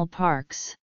 national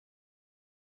parks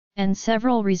and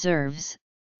several reserves.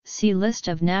 See List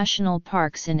of national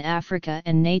parks in Africa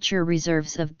and nature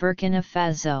reserves of Burkina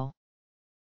Faso.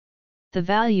 The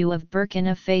value of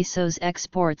Burkina Faso's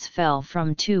exports fell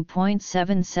from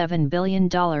 $2.77 billion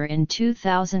in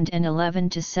 2011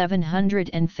 to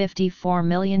 $754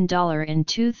 million in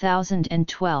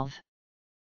 2012.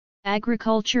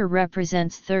 Agriculture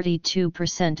represents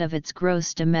 32% of its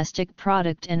gross domestic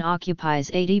product and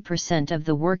occupies 80% of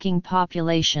the working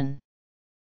population.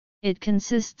 It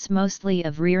consists mostly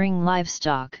of rearing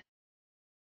livestock.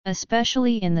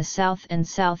 Especially in the south and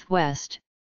southwest,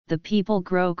 the people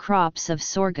grow crops of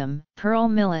sorghum, pearl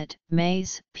millet,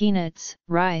 maize, peanuts,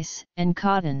 rice, and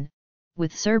cotton,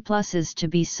 with surpluses to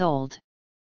be sold.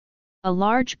 A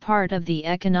large part of the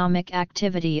economic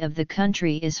activity of the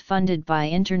country is funded by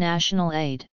international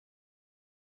aid.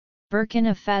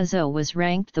 Burkina Faso was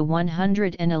ranked the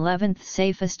 111th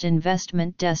safest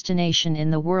investment destination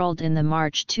in the world in the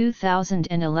March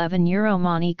 2011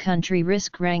 Euromoney country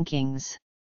risk rankings.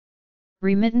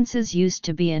 Remittances used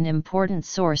to be an important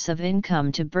source of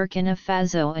income to Burkina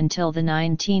Faso until the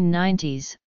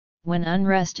 1990s, when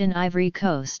unrest in Ivory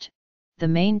Coast, the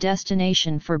main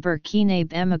destination for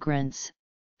Burkinabe emigrants,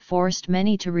 forced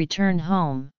many to return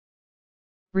home.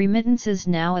 Remittances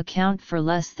now account for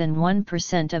less than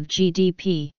 1% of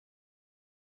GDP.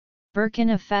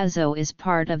 Burkina Faso is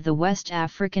part of the West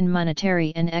African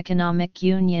Monetary and Economic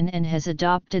Union and has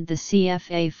adopted the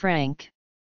CFA franc.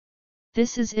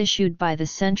 This is issued by the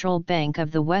Central Bank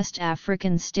of the West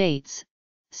African States,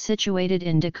 situated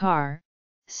in Dakar,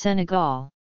 Senegal.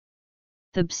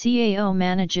 The BCAO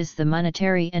manages the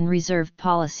monetary and reserve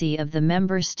policy of the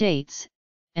member states,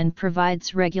 and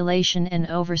provides regulation and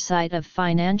oversight of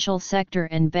financial sector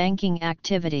and banking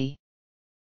activity.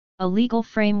 A legal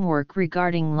framework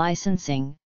regarding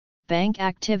licensing, bank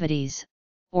activities,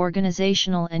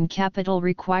 organizational and capital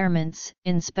requirements,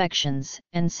 inspections,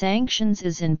 and sanctions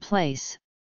is in place,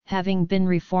 having been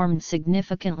reformed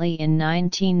significantly in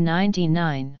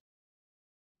 1999.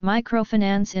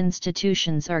 Microfinance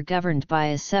institutions are governed by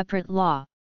a separate law,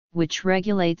 which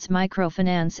regulates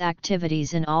microfinance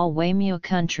activities in all WAMU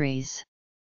countries.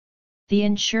 The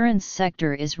insurance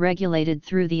sector is regulated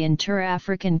through the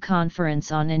Inter-African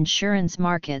Conference on Insurance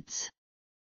Markets.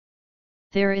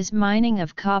 There is mining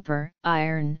of copper,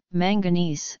 iron,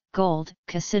 manganese, gold,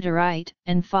 cassiterite,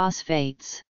 and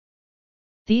phosphates.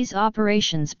 These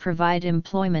operations provide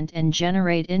employment and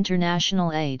generate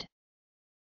international aid.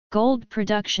 Gold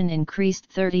production increased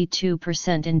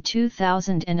 32% in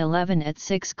 2011 at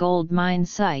 6 gold mine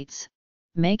sites,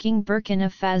 making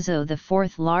Burkina Faso the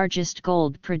 4th largest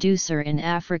gold producer in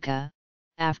Africa,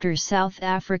 after South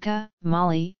Africa,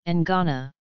 Mali, and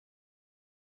Ghana.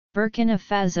 Burkina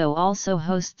Faso also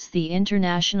hosts the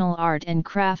International Art and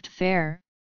Craft Fair,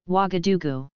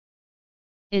 Ouagadougou.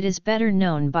 It is better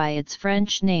known by its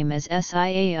French name as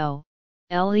SIAO,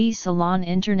 Le Salon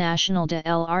International de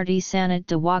l'Artisanat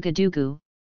de Ouagadougou,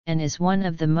 and is one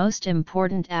of the most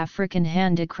important African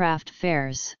handicraft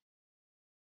fairs.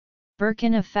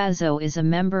 Burkina Faso is a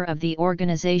member of the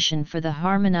Organization for the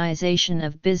Harmonization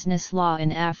of Business Law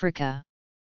in Africa.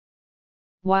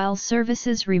 While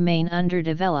services remain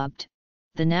underdeveloped,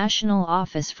 the National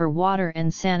Office for Water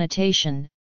and Sanitation,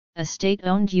 a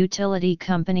state-owned utility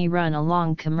company run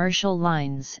along commercial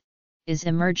lines, is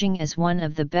emerging as one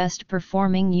of the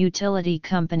best-performing utility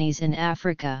companies in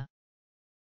Africa.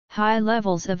 High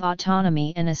levels of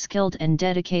autonomy and a skilled and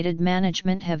dedicated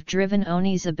management have driven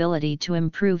ONI's ability to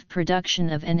improve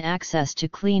production of and access to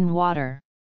clean water.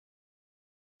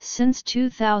 Since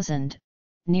 2000,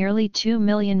 nearly 2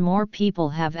 million more people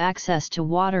have access to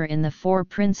water in the 4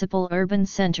 principal urban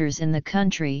centers in the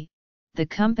country. The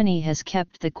company has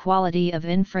kept the quality of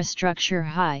infrastructure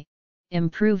high,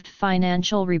 improved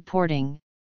financial reporting,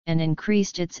 and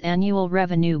increased its annual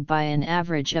revenue by an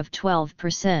average of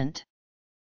 12%.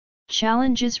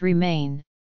 Challenges remain,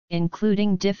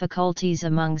 including difficulties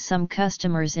among some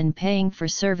customers in paying for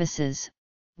services,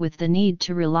 with the need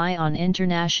to rely on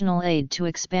international aid to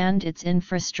expand its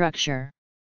infrastructure.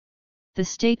 The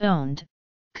state-owned,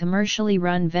 commercially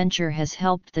run venture has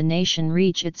helped the nation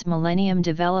reach its Millennium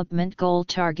Development Goal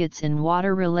targets in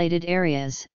water-related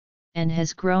areas, and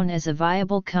has grown as a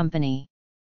viable company.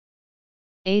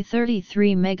 A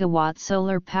 33-megawatt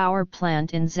solar power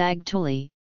plant in Zagtuli,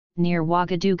 near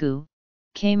Ouagadougou,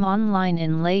 came online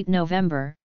in late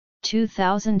November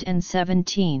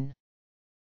 2017.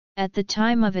 At the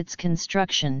time of its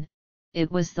construction,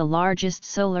 it was the largest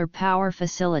solar power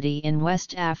facility in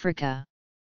West Africa.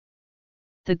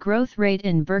 The growth rate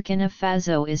in Burkina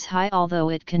Faso is high, although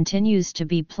it continues to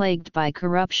be plagued by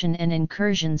corruption and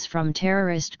incursions from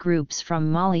terrorist groups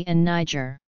from Mali and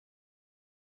Niger.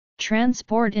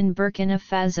 Transport in Burkina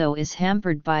Faso is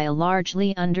hampered by a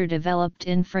largely underdeveloped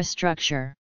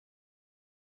infrastructure.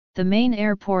 The main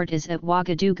airport is at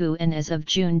Ouagadougou, and as of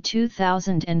June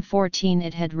 2014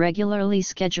 it had regularly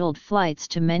scheduled flights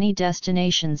to many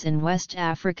destinations in West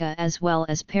Africa as well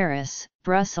as Paris,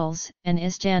 Brussels, and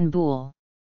Istanbul.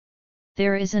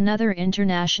 There is another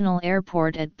international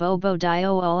airport at Bobo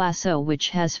Dioulasso which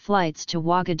has flights to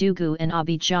Ouagadougou and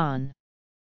Abidjan.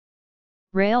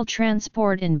 Rail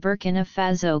transport in Burkina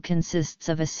Faso consists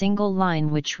of a single line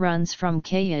which runs from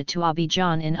Kaya to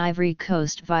Abidjan in Ivory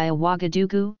Coast via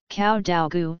Ouagadougou,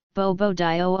 Ouagadougou, Bobo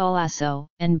Dioulasso,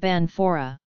 and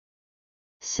Banfora.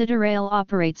 Cityrail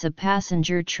operates a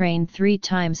passenger train 3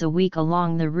 times a week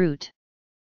along the route.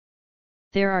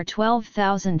 There are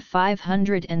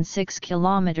 12,506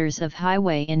 kilometers of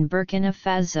highway in Burkina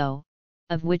Faso,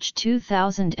 of which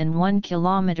 2,001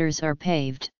 kilometers are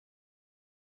paved.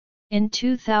 In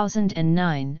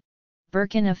 2009,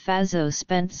 Burkina Faso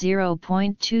spent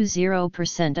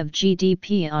 0.20% of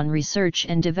GDP on research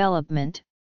and development,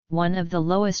 one of the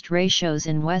lowest ratios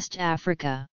in West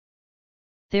Africa.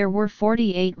 There were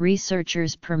 48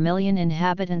 researchers per million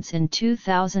inhabitants in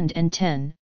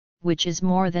 2010, which is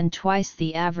more than twice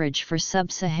the average for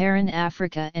sub-Saharan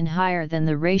Africa and higher than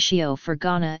the ratio for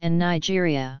Ghana and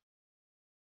Nigeria.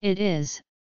 It is,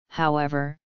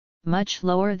 however, much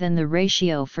lower than the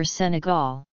ratio for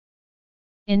Senegal.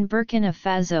 In Burkina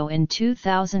Faso in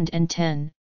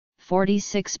 2010,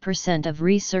 46% of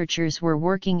researchers were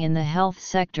working in the health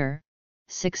sector,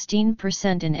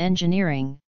 16% in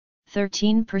engineering,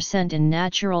 13% in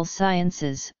natural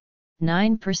sciences,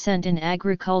 9% in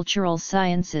agricultural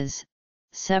sciences,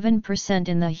 7%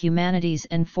 in the humanities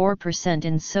and 4%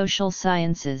 in social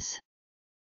sciences.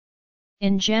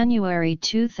 In January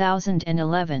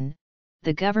 2011,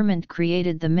 the government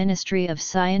created the Ministry of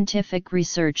Scientific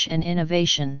Research and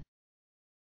Innovation.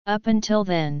 Up until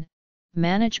then,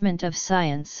 management of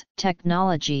science,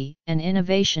 technology, and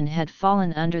innovation had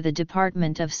fallen under the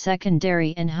Department of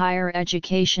Secondary and Higher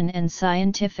Education and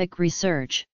Scientific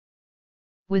Research.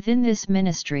 Within this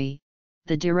ministry,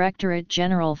 the Directorate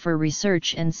General for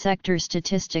Research and Sector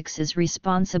Statistics is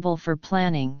responsible for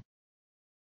planning.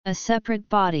 A separate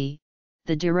body,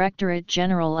 the Directorate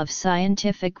General of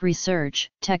Scientific Research,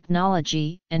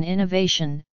 Technology, and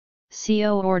Innovation,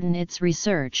 coordinates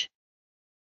research.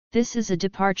 This is a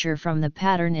departure from the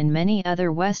pattern in many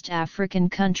other West African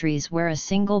countries where a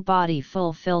single body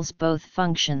fulfills both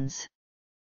functions.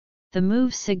 The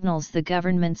move signals the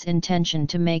government's intention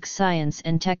to make science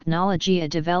and technology a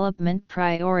development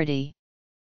priority.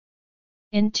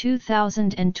 In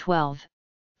 2012,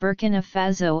 Burkina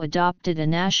Faso adopted a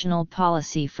national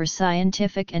policy for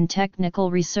scientific and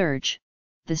technical research,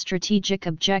 the strategic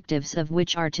objectives of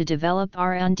which are to develop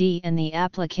R&D and the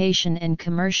application and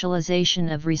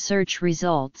commercialization of research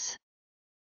results.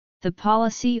 The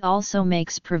policy also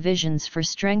makes provisions for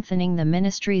strengthening the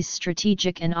ministry's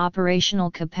strategic and operational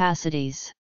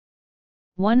capacities.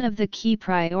 One of the key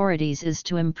priorities is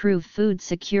to improve food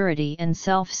security and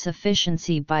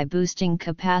self-sufficiency by boosting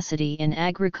capacity in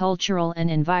agricultural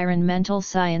and environmental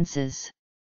sciences.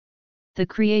 The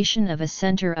creation of a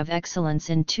Center of Excellence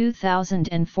in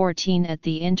 2014 at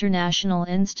the International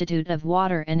Institute of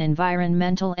Water and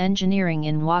Environmental Engineering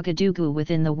in Ouagadougou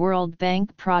within the World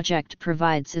Bank project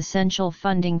provides essential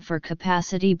funding for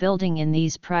capacity building in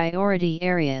these priority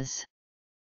areas.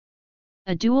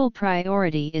 A dual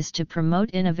priority is to promote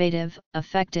innovative,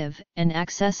 effective, and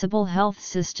accessible health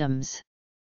systems.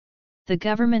 The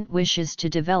government wishes to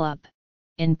develop,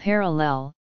 in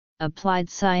parallel, applied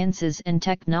sciences and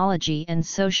technology and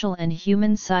social and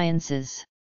human sciences.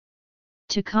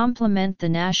 To complement the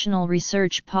national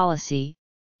research policy,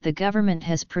 the government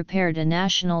has prepared a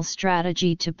national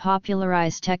strategy to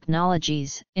popularize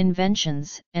technologies,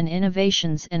 inventions, and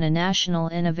innovations and a national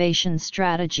innovation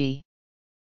strategy.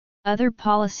 Other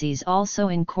policies also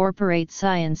incorporate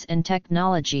science and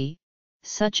technology,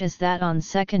 such as that on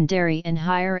secondary and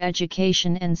higher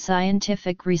education and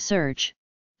scientific research,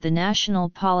 the National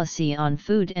Policy on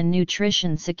Food and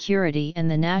Nutrition Security and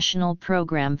the National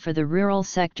Program for the Rural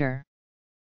Sector.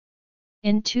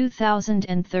 In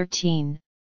 2013,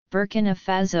 Burkina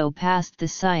Faso passed the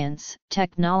Science,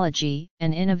 Technology,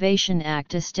 and Innovation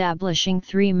Act establishing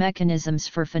 3 mechanisms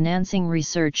for financing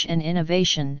research and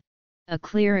innovation, a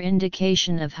clear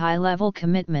indication of high-level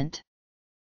commitment.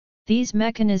 These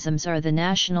mechanisms are the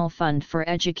National Fund for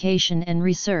Education and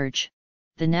Research,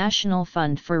 the National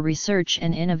Fund for Research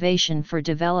and Innovation for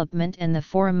Development, and the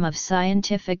Forum of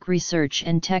Scientific Research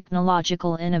and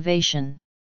Technological Innovation.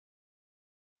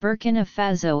 Burkina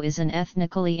Faso is an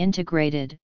ethnically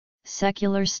integrated,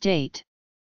 secular state.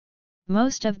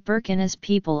 Most of Burkina's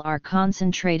people are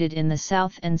concentrated in the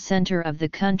south and center of the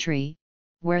country,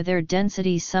 where their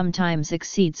density sometimes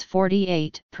exceeds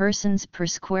 48 persons per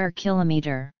square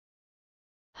kilometer.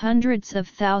 Hundreds of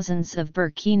thousands of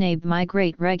Burkinabé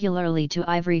migrate regularly to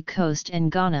Ivory Coast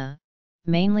and Ghana,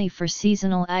 mainly for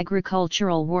seasonal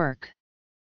agricultural work.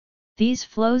 These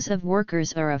flows of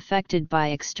workers are affected by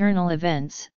external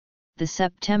events, the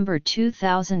September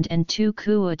 2002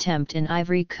 coup attempt in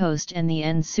Ivory Coast and the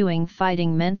ensuing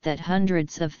fighting meant that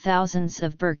hundreds of thousands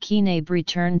of Burkinabé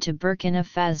returned to Burkina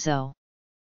Faso.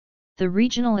 The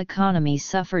regional economy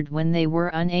suffered when they were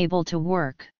unable to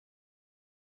work.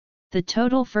 The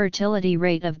total fertility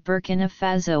rate of Burkina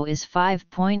Faso is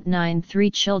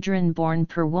 5.93 children born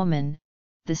per woman,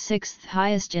 the 6th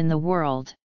highest in the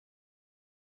world.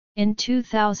 In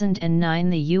 2009,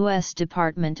 the U.S.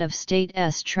 Department of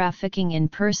State's Trafficking in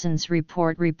Persons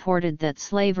report reported that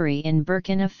slavery in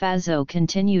Burkina Faso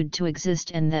continued to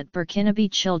exist and that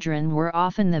Burkinabé children were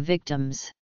often the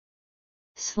victims.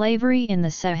 Slavery in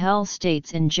the Sahel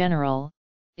states in general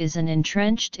is an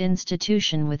entrenched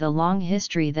institution with a long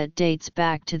history that dates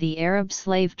back to the Arab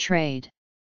slave trade.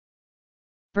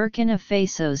 Burkina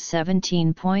Faso's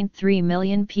 17.3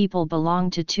 million people belong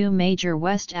to 2 major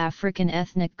West African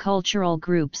ethnic cultural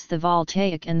groups, the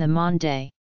Voltaic and the Mandé.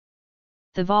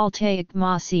 The Voltaic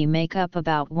Mossi make up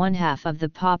about 1/2 of the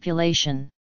population.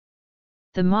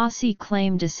 The Mossi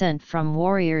claim descent from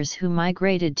warriors who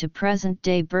migrated to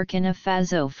present-day Burkina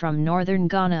Faso from northern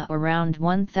Ghana around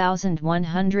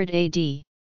 1100 AD.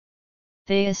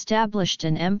 They established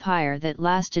an empire that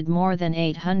lasted more than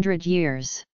 800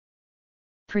 years.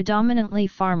 Predominantly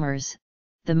farmers,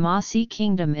 the Mossi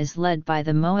kingdom is led by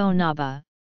the Moonaba,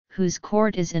 whose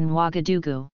court is in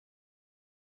Ouagadougou.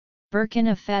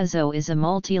 Burkina Faso is a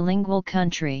multilingual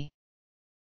country.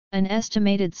 An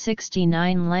estimated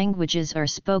 69 languages are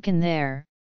spoken there,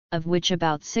 of which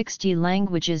about 60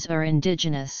 languages are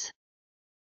indigenous.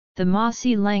 The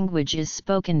Mossi language is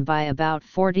spoken by about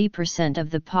 40% of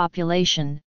the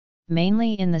population,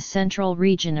 mainly in the central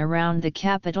region around the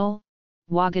capital,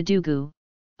 Ouagadougou,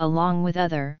 along with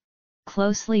other,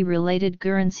 closely related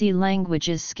Guernsey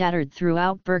languages scattered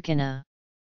throughout Burkina.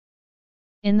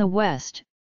 In the west,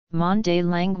 Mandé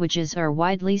languages are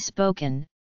widely spoken,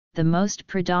 the most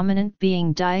predominant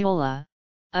being Diola,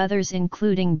 others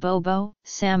including Bobo,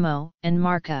 Samo, and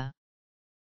Marca.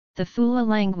 The Fula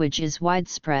language is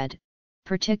widespread,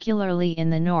 particularly in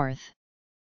the north.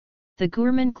 The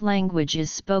Gourmanque language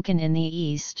is spoken in the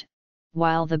east,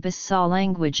 while the Bassa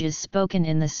language is spoken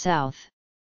in the south.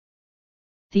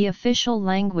 The official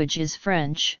language is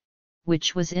French,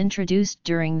 which was introduced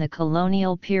during the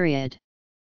colonial period.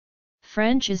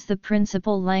 French is the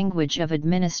principal language of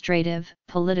administrative,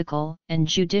 political, and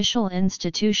judicial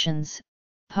institutions,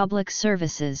 public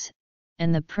services,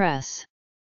 and the press.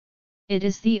 It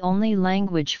is the only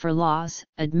language for laws,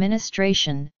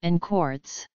 administration, and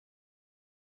courts.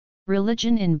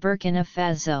 Religion in Burkina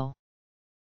Faso.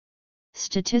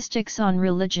 Statistics on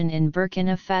religion in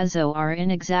Burkina Faso are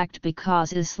inexact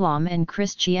because Islam and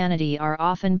Christianity are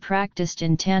often practiced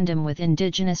in tandem with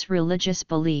indigenous religious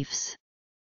beliefs.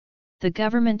 The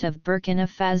government of Burkina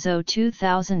Faso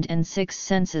 2006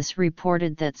 census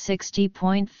reported that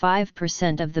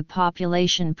 60.5% of the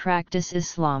population practice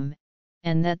Islam,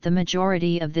 and that the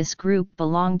majority of this group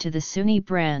belong to the Sunni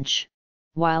branch,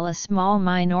 while a small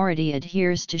minority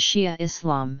adheres to Shia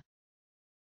Islam.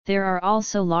 There are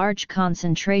also large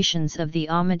concentrations of the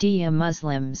Ahmadiyya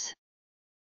Muslims.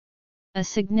 A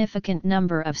significant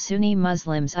number of Sunni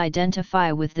Muslims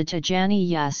identify with the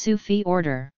Tijaniya Sufi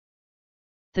order.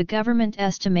 The government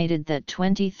estimated that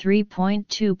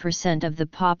 23.2% of the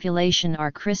population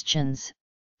are Christians,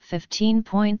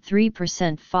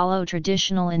 15.3% follow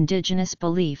traditional indigenous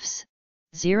beliefs,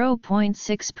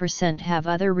 0.6% have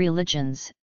other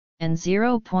religions, and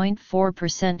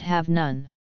 0.4% have none.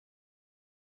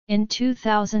 In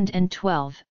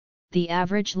 2012, the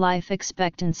average life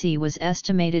expectancy was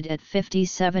estimated at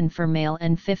 57 for male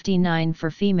and 59 for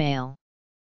female.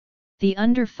 The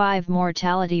under 5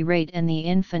 mortality rate and the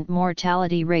infant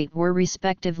mortality rate were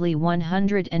respectively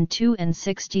 102 and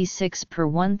 66 per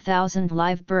 1,000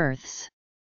 live births.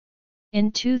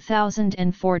 In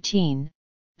 2014,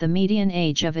 the median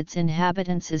age of its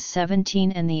inhabitants is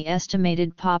 17 and the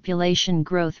estimated population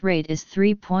growth rate is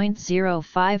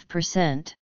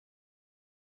 3.05%.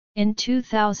 In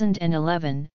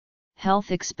 2011,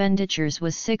 health expenditures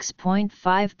was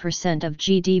 6.5% of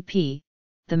GDP.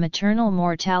 The maternal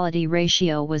mortality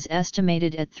ratio was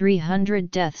estimated at 300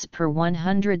 deaths per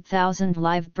 100,000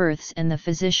 live births and the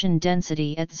physician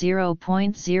density at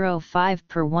 0.05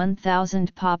 per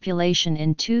 1,000 population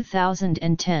in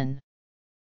 2010.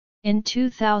 In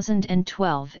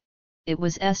 2012, it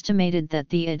was estimated that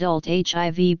the adult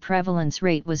HIV prevalence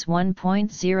rate was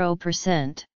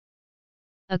 1.0%.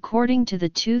 According to the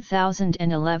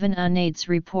 2011 UNAIDS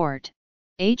report,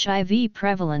 HIV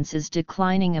prevalence is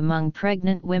declining among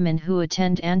pregnant women who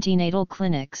attend antenatal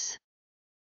clinics.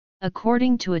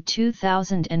 According to a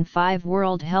 2005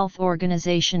 World Health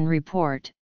Organization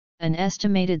report, an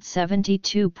estimated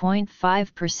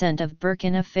 72.5% of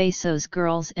Burkina Faso's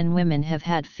girls and women have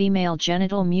had female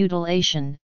genital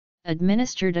mutilation,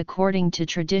 administered according to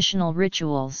traditional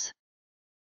rituals.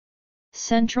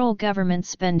 Central government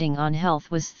spending on health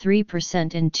was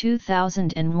 3% in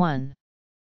 2001.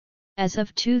 As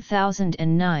of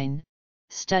 2009,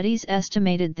 studies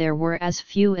estimated there were as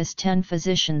few as 10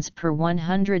 physicians per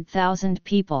 100,000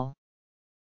 people.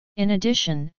 In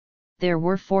addition, there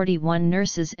were 41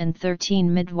 nurses and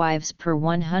 13 midwives per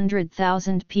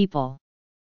 100,000 people.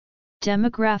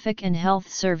 Demographic and Health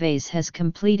Surveys has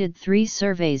completed 3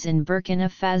 surveys in Burkina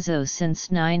Faso since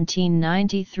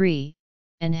 1993,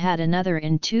 and had another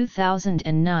in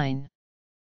 2009.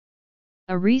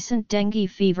 A recent dengue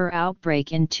fever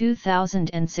outbreak in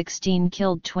 2016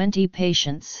 killed 20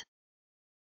 patients.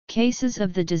 Cases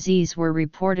of the disease were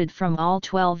reported from all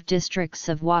 12 districts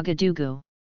of Ouagadougou.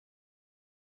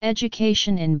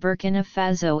 Education in Burkina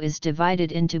Faso is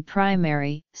divided into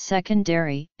primary,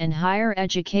 secondary, and higher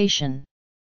education.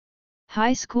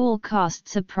 High school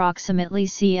costs approximately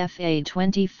CFA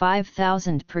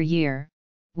 25,000 per year,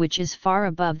 which is far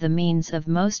above the means of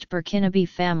most Burkinabe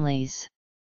families.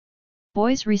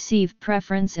 Boys receive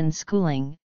preference in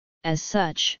schooling. As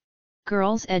such,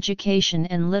 girls' education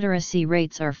and literacy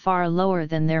rates are far lower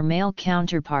than their male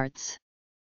counterparts.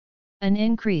 An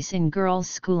increase in girls'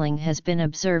 schooling has been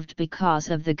observed because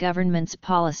of the government's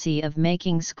policy of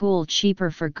making school cheaper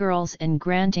for girls and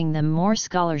granting them more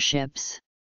scholarships.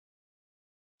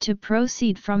 To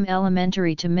proceed from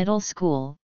elementary to middle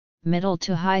school, middle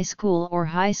to high school or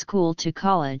high school to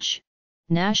college,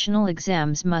 national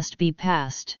exams must be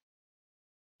passed.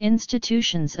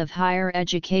 Institutions of higher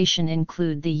education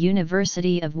include the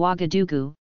University of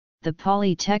Ouagadougou, the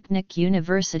Polytechnic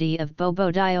University of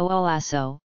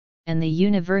Bobo-Dioulasso, and the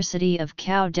University of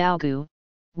Ouagadougou,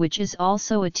 which is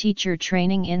also a teacher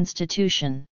training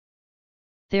institution.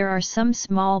 There are some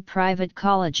small private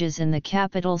colleges in the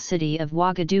capital city of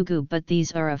Ouagadougou, but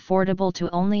these are affordable to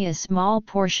only a small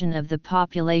portion of the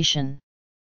population.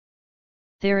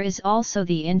 There is also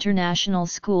the International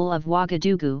School of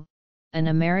Ouagadougou, an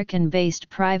American-based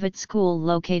private school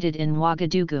located in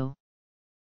Ouagadougou.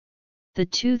 The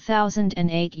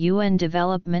 2008 UN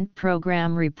Development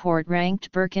Programme report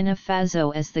ranked Burkina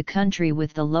Faso as the country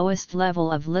with the lowest level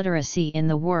of literacy in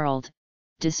the world,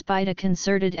 despite a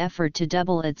concerted effort to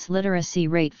double its literacy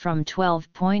rate from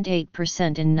 12.8%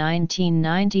 in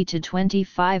 1990 to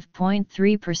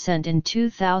 25.3% in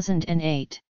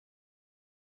 2008.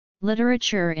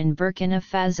 Literature in Burkina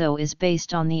Faso is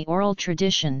based on the oral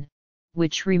tradition,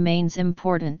 which remains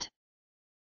important.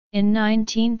 In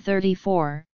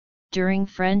 1934, during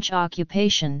French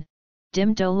occupation,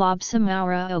 Dimdo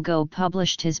Lobsamaura Ogo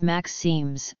published his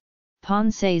Maximes,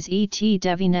 Pensées et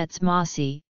Devinettes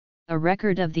Mossi, a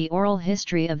record of the oral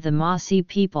history of the Mossi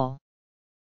people.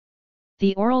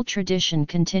 The oral tradition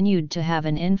continued to have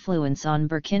an influence on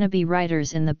Burkinabe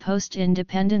writers in the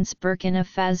post-independence Burkina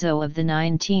Faso of the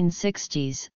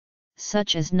 1960s,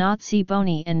 such as Natsi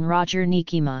Boni and Roger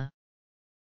Nikima.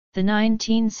 The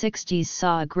 1960s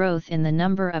saw a growth in the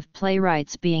number of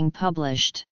playwrights being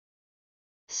published.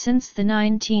 Since the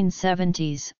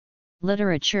 1970s,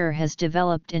 literature has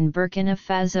developed in Burkina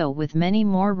Faso with many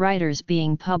more writers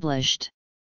being published.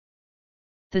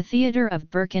 The theatre of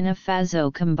Burkina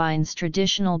Faso combines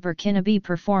traditional Burkinabe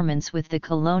performance with the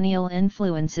colonial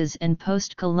influences and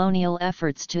post-colonial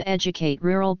efforts to educate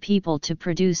rural people to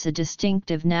produce a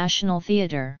distinctive national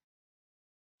theatre.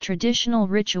 Traditional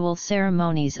ritual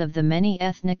ceremonies of the many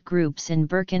ethnic groups in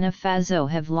Burkina Faso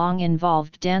have long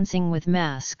involved dancing with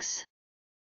masks.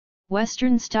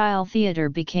 Western-style theatre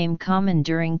became common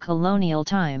during colonial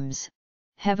times,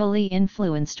 heavily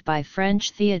influenced by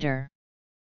French theatre.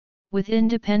 With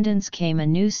independence came a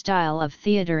new style of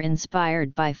theatre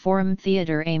inspired by forum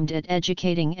theatre aimed at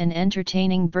educating and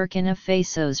entertaining Burkina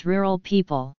Faso's rural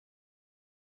people.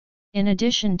 In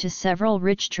addition to several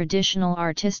rich traditional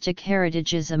artistic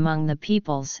heritages among the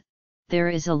peoples, there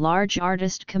is a large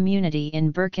artist community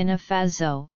in Burkina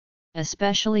Faso,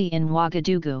 especially in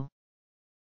Ouagadougou.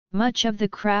 Much of the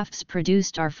crafts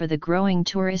produced are for the growing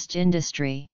tourist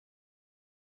industry.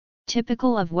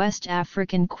 Typical of West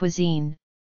African cuisine,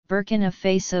 Burkina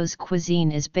Faso's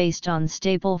cuisine is based on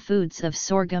staple foods of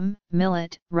sorghum,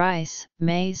 millet, rice,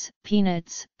 maize,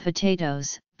 peanuts,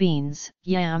 potatoes, beans,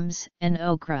 yams, and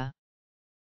okra.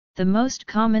 The most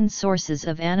common sources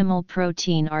of animal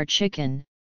protein are chicken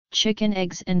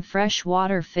eggs and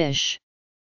freshwater fish.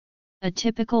 A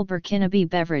typical Burkinabe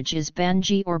beverage is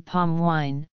banji or palm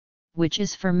wine, which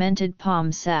is fermented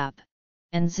palm sap,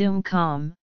 and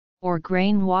zoom-com, or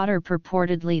grain water,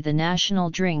 purportedly the national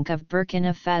drink of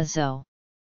Burkina Faso.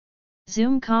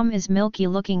 Zoom-com is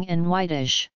milky-looking and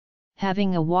whitish,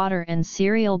 having a water and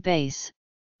cereal base,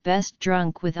 best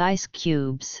drunk with ice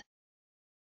cubes.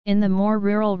 In the more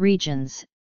rural regions,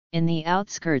 in the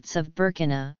outskirts of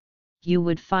Burkina, you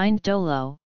would find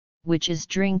dolo, which is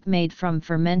drink made from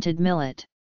fermented millet.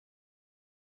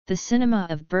 The cinema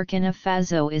of Burkina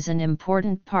Faso is an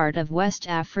important part of West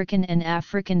African and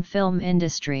African film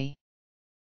industry.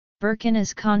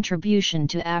 Burkina's contribution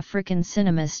to African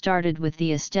cinema started with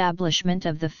the establishment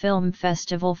of the film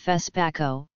festival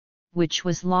FESPACO, which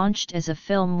was launched as a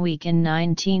film week in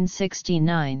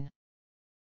 1969.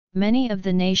 Many of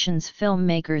the nation's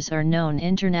filmmakers are known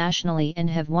internationally and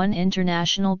have won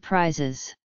international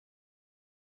prizes.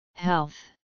 Health,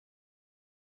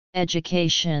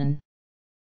 education,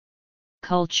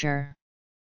 culture,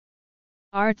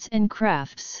 arts and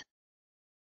crafts,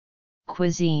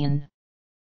 cuisine,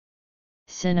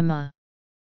 cinema,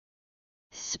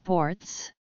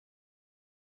 sports,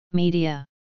 media.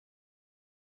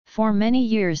 For many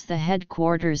years the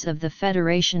headquarters of the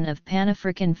Federation of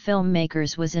Pan-African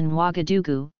Filmmakers was in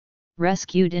Ouagadougou,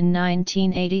 rescued in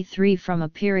 1983 from a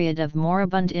period of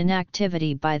moribund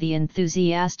inactivity by the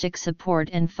enthusiastic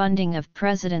support and funding of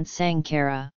President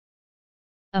Sankara.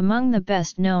 Among the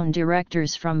best-known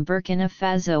directors from Burkina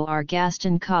Faso are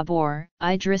Gaston Kabor,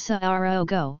 Idrissa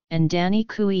Araogo, and Danny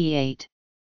Kouiate.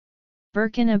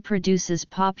 Burkina produces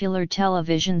popular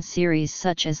television series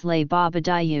such as Les Baba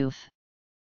Diouf.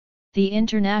 The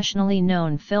internationally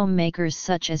known filmmakers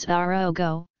such as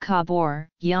Araogo, Kabor,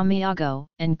 Yamiago,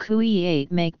 and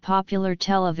Kouiate make popular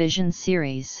television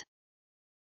series.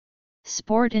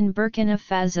 Sport in Burkina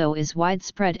Faso is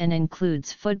widespread and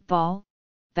includes football,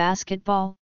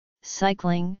 basketball,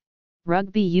 cycling,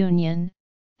 rugby union,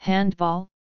 handball,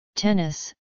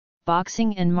 tennis,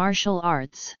 boxing and martial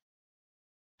arts.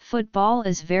 Football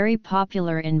is very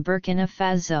popular in Burkina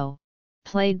Faso,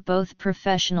 played both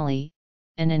professionally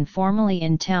and informally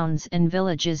in towns and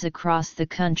villages across the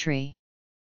country.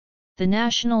 The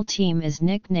national team is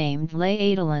nicknamed Les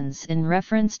Etalons in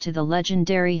reference to the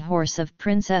legendary horse of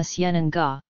Princess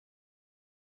Yenanga.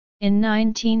 In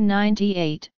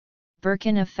 1998,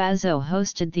 Burkina Faso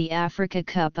hosted the Africa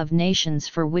Cup of Nations,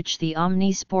 for which the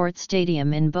Omnisport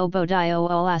Stadium in Bobo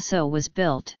Dioulasso was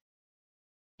built.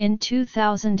 In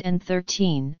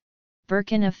 2013,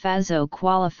 Burkina Faso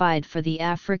qualified for the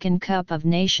African Cup of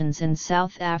Nations in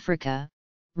South Africa,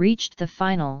 reached the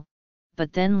final,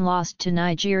 but then lost to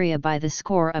Nigeria by the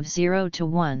score of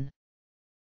 0-1.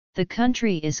 The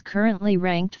country is currently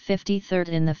ranked 53rd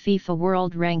in the FIFA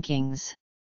World Rankings.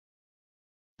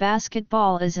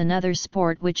 Basketball is another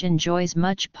sport which enjoys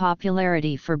much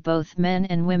popularity for both men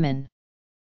and women.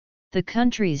 The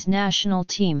country's national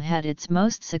team had its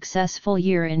most successful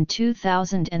year in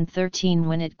 2013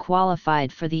 when it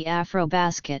qualified for the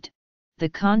Afrobasket, the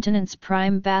continent's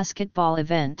prime basketball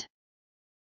event.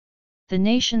 The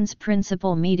nation's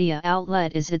principal media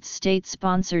outlet is its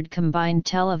state-sponsored combined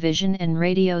television and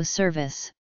radio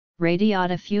service,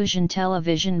 Radiodiffusion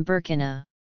Television Burkina.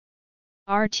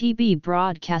 RTB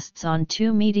broadcasts on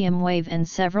 2 medium wave and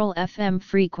several FM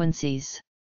frequencies.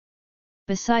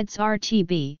 Besides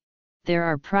RTB, there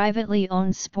are privately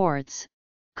owned sports,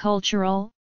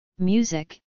 cultural,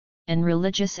 music, and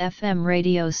religious FM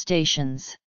radio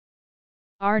stations.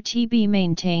 RTB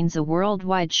maintains a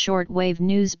worldwide shortwave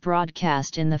news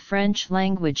broadcast in the French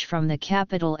language from the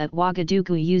capital at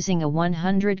Ouagadougou using a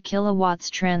 100 kW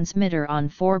transmitter on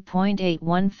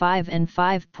 4.815 and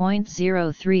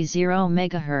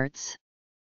 5.030 MHz.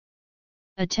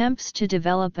 Attempts to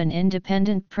develop an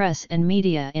independent press and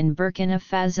media in Burkina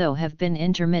Faso have been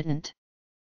intermittent.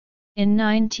 In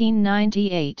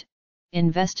 1998,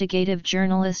 investigative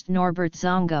journalist Norbert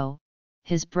Zongo,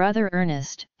 his brother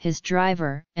Ernest, his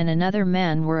driver, and another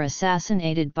man were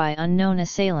assassinated by unknown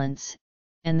assailants,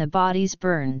 and the bodies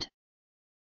burned.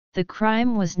 The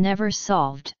crime was never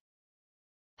solved.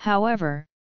 However,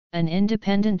 an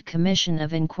independent commission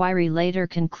of inquiry later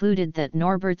concluded that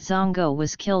Norbert Zongo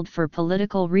was killed for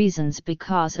political reasons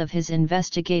because of his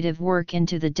investigative work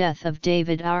into the death of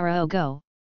David Araogo,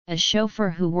 a chauffeur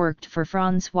who worked for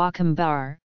François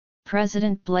Compaoré,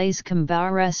 President Blaise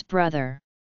Compaoré's brother.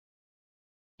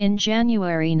 In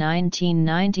January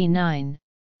 1999,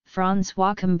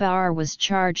 François Compaoré was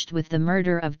charged with the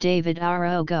murder of David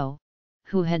Araogo,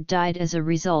 who had died as a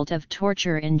result of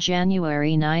torture in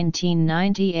January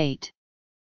 1998.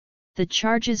 The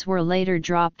charges were later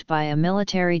dropped by a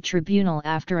military tribunal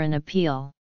after an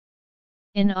appeal.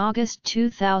 In August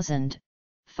 2000,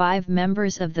 5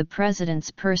 members of the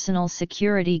president's personal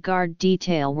security guard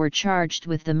detail were charged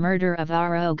with the murder of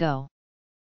Araogo.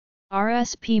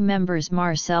 RSP members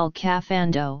Marcel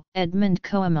Cafando, Edmond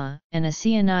Koama, and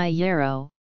Asiani Yero,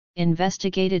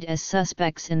 investigated as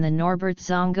suspects in the Norbert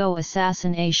Zongo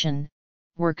assassination,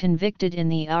 were convicted in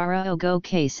the Araogo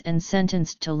case and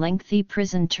sentenced to lengthy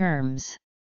prison terms.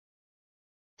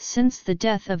 Since the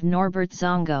death of Norbert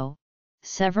Zongo,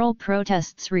 several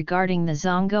protests regarding the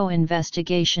Zongo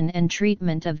investigation and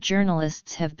treatment of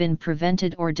journalists have been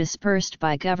prevented or dispersed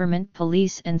by government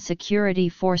police and security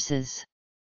forces.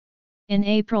 In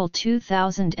April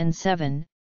 2007,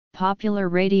 popular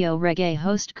radio reggae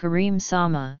host Karim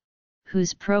Sama,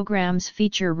 whose programs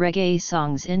feature reggae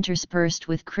songs interspersed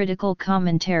with critical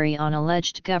commentary on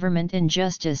alleged government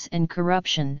injustice and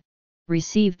corruption,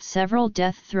 received several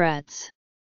death threats.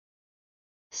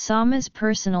 Sama's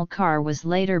personal car was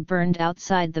later burned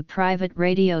outside the private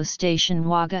radio station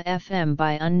Waga FM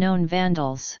by unknown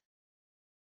vandals.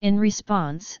 In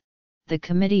response, the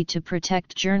Committee to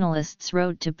Protect Journalists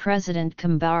wrote to President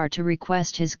Compaoré to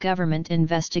request his government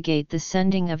investigate the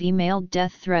sending of emailed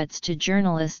death threats to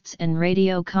journalists and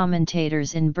radio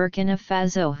commentators in Burkina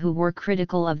Faso who were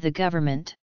critical of the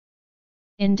government.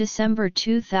 In December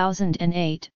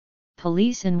 2008,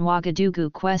 police in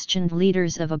Ouagadougou questioned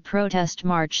leaders of a protest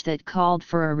march that called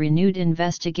for a renewed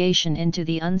investigation into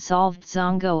the unsolved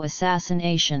Zongo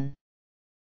assassination.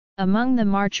 Among the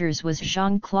marchers was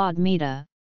Jean-Claude Mita,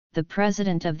 the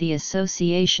president of the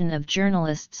Association of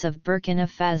Journalists of Burkina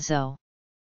Faso.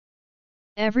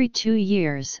 Every 2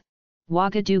 years,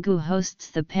 Ouagadougou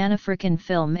hosts the Pan-African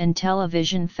Film and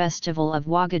Television Festival of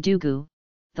Ouagadougou,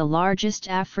 the largest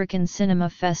African cinema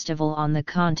festival on the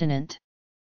continent.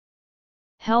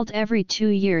 Held every 2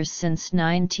 years since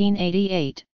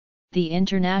 1988, the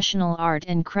International Art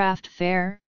and Craft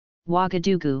Fair,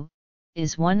 Ouagadougou,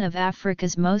 is one of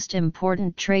Africa's most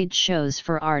important trade shows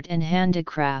for art and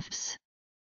handicrafts.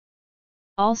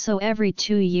 Also every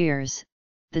 2 years,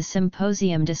 the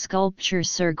Symposium de Sculpture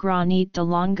sur Granit de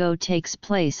Longo takes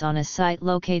place on a site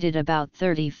located about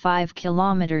 35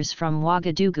 kilometers from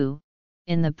Ouagadougou,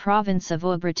 in the province of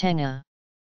Haut-Bretagne.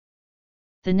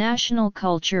 The National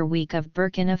Culture Week of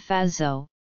Burkina Faso,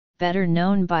 better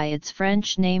known by its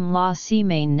French name La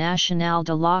Semaine Nationale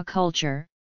de la Culture,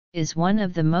 is one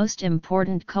of the most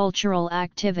important cultural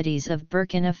activities of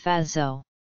Burkina Faso.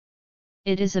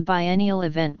 It is a biennial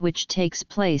event which takes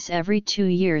place every 2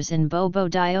 years in Bobo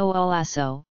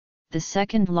Dioulasso, the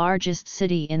second largest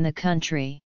city in the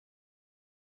country.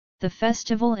 The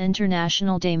Festival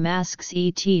International des Masques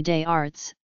et des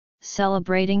Arts,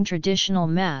 celebrating traditional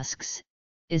masks,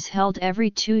 is held every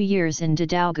 2 years in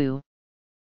Ouagadougou.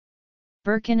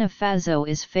 Burkina Faso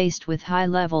is faced with high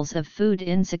levels of food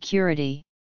insecurity.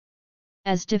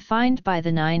 As defined by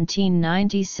the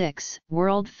 1996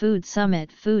 World Food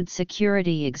Summit, food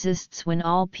security exists when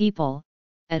all people,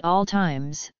 at all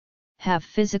times, have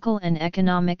physical and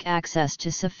economic access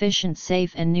to sufficient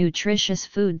safe and nutritious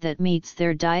food that meets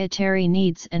their dietary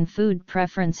needs and food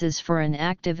preferences for an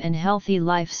active and healthy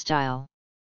lifestyle.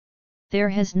 There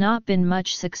has not been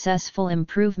much successful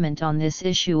improvement on this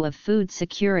issue of food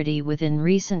security within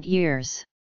recent years.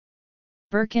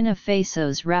 Burkina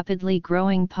Faso's rapidly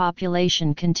growing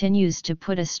population continues to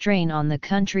put a strain on the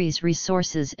country's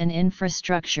resources and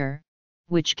infrastructure,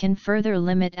 which can further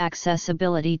limit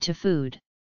accessibility to food.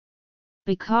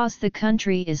 Because the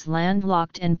country is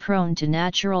landlocked and prone to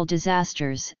natural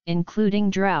disasters,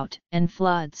 including drought and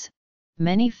floods,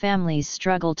 many families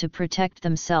struggle to protect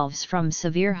themselves from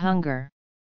severe hunger.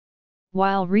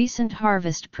 While recent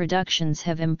harvest productions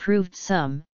have improved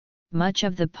some, much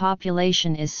of the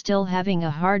population is still having a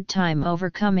hard time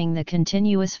overcoming the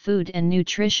continuous food and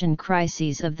nutrition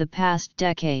crises of the past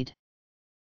decade.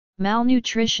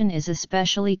 Malnutrition is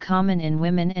especially common in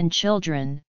women and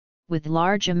children, with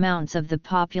large amounts of the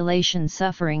population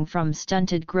suffering from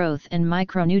stunted growth and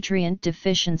micronutrient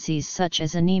deficiencies such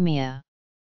as anemia.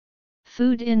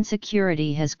 Food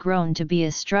insecurity has grown to be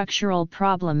a structural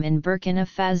problem in Burkina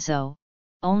Faso,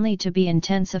 only to be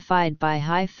intensified by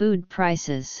high food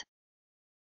prices.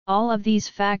 All of these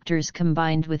factors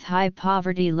combined with high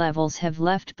poverty levels have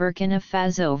left Burkina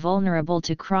Faso vulnerable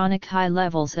to chronic high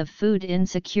levels of food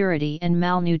insecurity and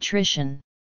malnutrition.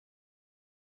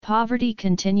 Poverty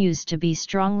continues to be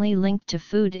strongly linked to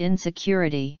food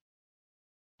insecurity.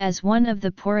 As one of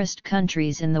the poorest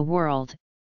countries in the world,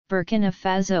 Burkina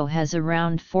Faso has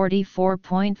around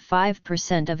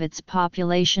 44.5% of its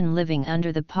population living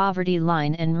under the poverty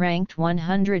line and ranked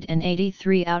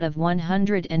 183 out of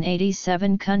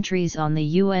 187 countries on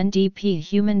the UNDP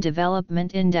Human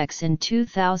Development Index in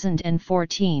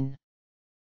 2014.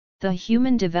 The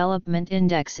Human Development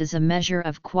Index is a measure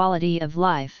of quality of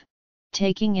life,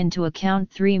 taking into account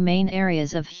three main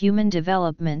areas of human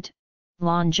development: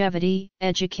 longevity,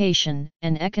 education,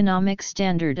 and economic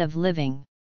standard of living.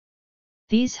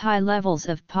 These high levels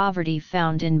of poverty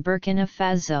found in Burkina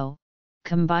Faso,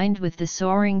 combined with the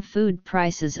soaring food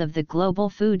prices of the global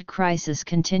food crisis,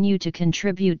 continue to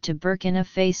contribute to Burkina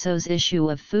Faso's issue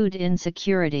of food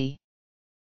insecurity.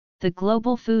 The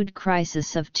global food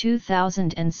crisis of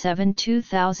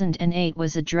 2007-2008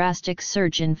 was a drastic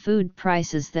surge in food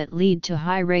prices that led to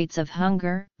high rates of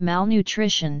hunger,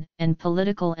 malnutrition, and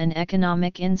political and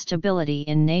economic instability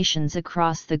in nations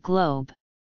across the globe.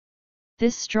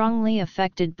 This strongly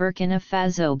affected Burkina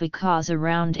Faso because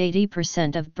around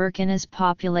 80% of Burkina's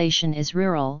population is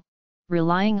rural,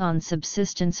 relying on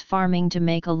subsistence farming to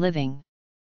make a living.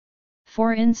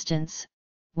 For instance,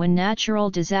 when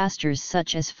natural disasters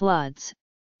such as floods,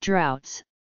 droughts,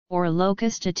 or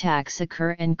locust attacks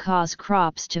occur and cause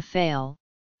crops to fail,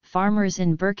 farmers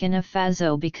in Burkina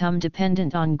Faso become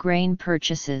dependent on grain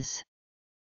purchases.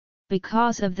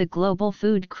 Because of the global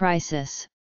food crisis,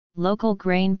 local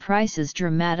grain prices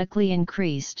dramatically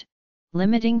increased,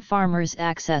 limiting farmers'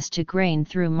 access to grain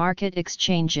through market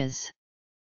exchanges.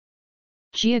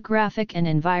 Geographic and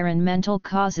environmental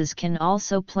causes can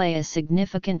also play a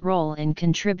significant role in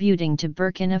contributing to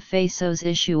Burkina Faso's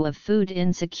issue of food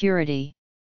insecurity.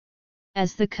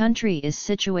 As the country is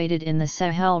situated in the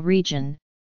Sahel region,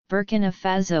 Burkina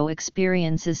Faso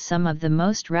experiences some of the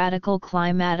most radical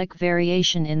climatic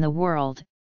variation in the world,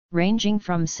 ranging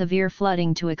from severe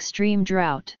flooding to extreme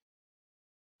drought.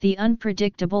 The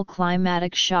unpredictable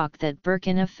climatic shock that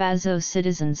Burkina Faso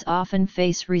citizens often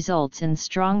face results in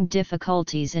strong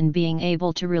difficulties in being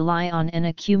able to rely on and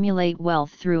accumulate wealth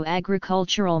through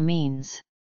agricultural means.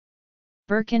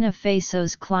 Burkina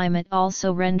Faso's climate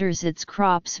also renders its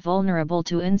crops vulnerable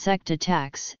to insect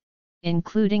attacks,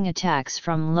 including attacks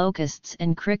from locusts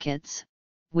and crickets,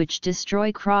 which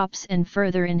destroy crops and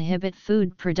further inhibit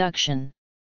food production.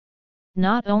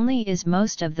 Not only is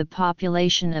most of the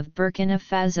population of Burkina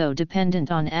Faso dependent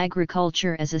on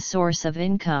agriculture as a source of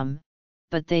income,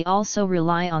 but they also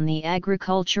rely on the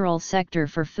agricultural sector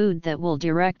for food that will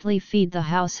directly feed the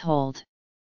household.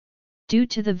 Due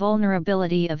to the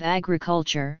vulnerability of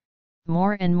agriculture,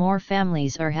 more and more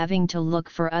families are having to look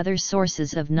for other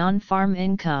sources of non-farm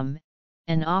income,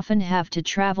 and often have to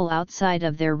travel outside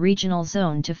of their regional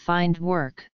zone to find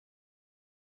work.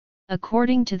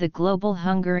 According to the Global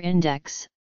Hunger Index,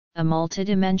 a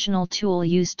multidimensional tool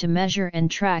used to measure and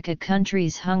track a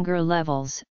country's hunger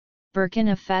levels,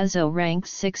 Burkina Faso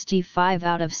ranks 65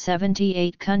 out of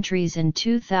 78 countries in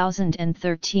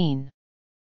 2013.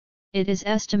 It is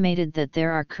estimated that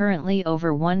there are currently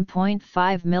over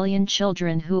 1.5 million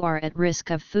children who are at risk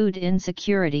of food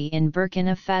insecurity in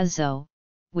Burkina Faso,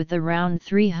 with around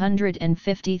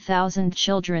 350,000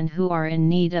 children who are in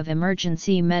need of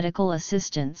emergency medical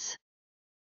assistance.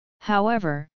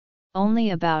 However, only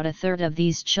about a third of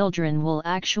these children will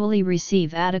actually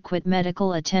receive adequate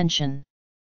medical attention.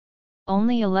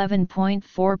 Only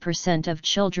 11.4% of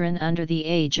children under the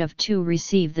age of 2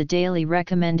 receive the daily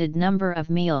recommended number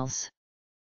of meals.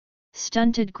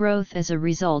 Stunted growth as a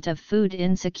result of food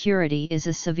insecurity is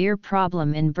a severe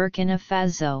problem in Burkina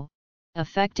Faso,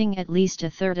 affecting at least a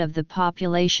third of the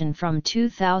population from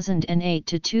 2008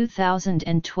 to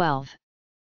 2012.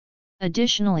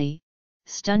 Additionally,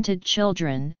 stunted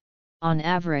children, on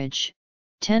average,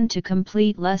 tend to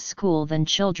complete less school than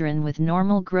children with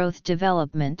normal growth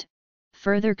development,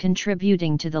 further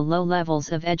contributing to the low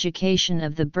levels of education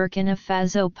of the Burkina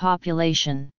Faso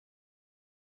population.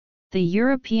 The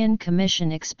European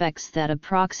Commission expects that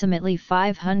approximately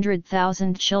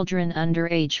 500,000 children under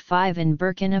age 5 in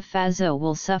Burkina Faso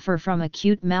will suffer from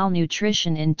acute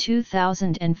malnutrition in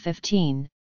 2015,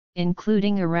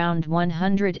 including around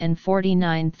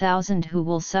 149,000 who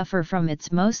will suffer from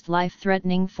its most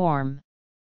life-threatening form.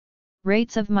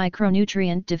 Rates of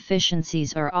micronutrient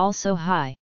deficiencies are also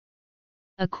high.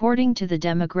 According to the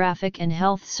Demographic and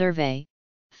Health Survey,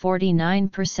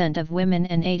 49% of women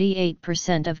and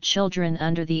 88% of children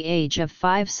under the age of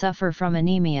 5 suffer from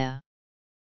anemia.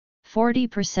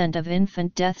 40% of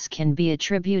infant deaths can be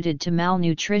attributed to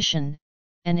malnutrition,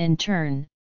 and in turn,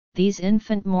 these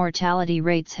infant mortality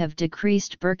rates have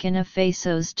decreased Burkina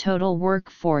Faso's total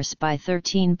workforce by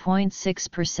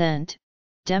 13.6%,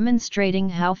 demonstrating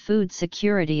how food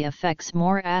security affects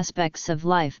more aspects of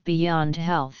life beyond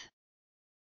health.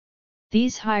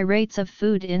 These high rates of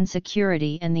food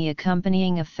insecurity and the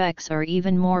accompanying effects are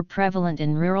even more prevalent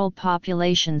in rural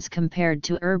populations compared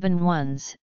to urban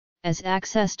ones, as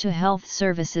access to health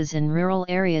services in rural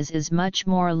areas is much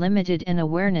more limited and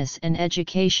awareness and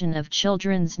education of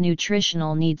children's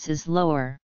nutritional needs is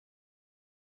lower.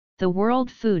 The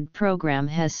World Food Programme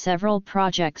has several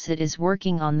projects it is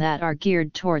working on that are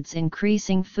geared towards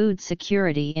increasing food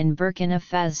security in Burkina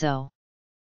Faso.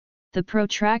 The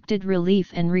Protracted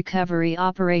Relief and Recovery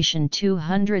Operation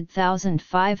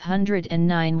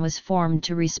 200,509 was formed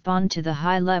to respond to the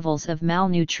high levels of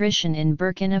malnutrition in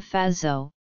Burkina Faso,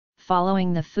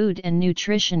 following the food and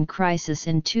nutrition crisis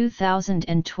in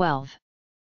 2012.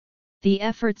 The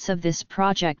efforts of this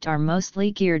project are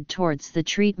mostly geared towards the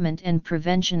treatment and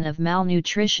prevention of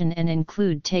malnutrition and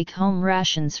include take-home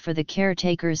rations for the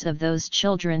caretakers of those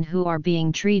children who are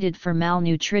being treated for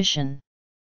malnutrition.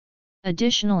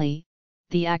 Additionally,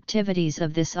 the activities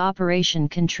of this operation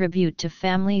contribute to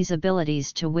families'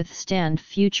 abilities to withstand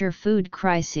future food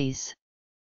crises.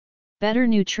 Better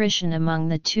nutrition among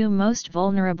the two most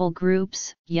vulnerable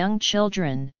groups, young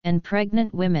children and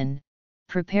pregnant women,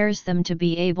 prepares them to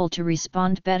be able to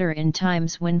respond better in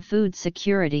times when food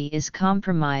security is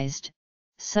compromised,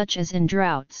 such as in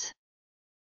droughts.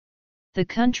 The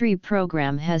country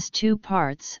program has two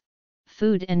parts: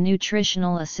 food and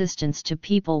nutritional assistance to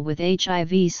people with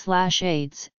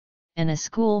HIV/AIDS, and a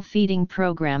school feeding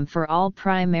program for all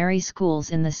primary schools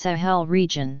in the Sahel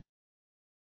region.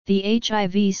 The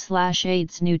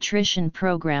HIV/AIDS nutrition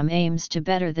program aims to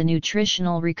better the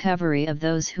nutritional recovery of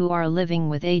those who are living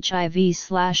with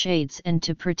HIV/AIDS and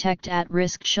to protect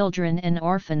at-risk children and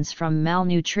orphans from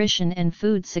malnutrition and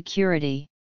food security.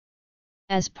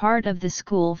 As part of the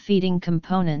school feeding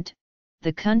component,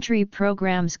 the country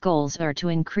program's goals are to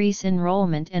increase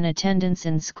enrollment and attendance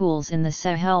in schools in the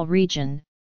Sahel region,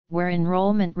 where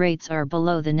enrollment rates are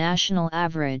below the national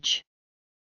average.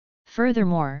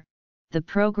 Furthermore, the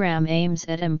program aims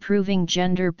at improving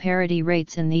gender parity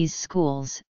rates in these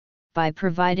schools, by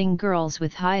providing girls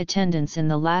with high attendance in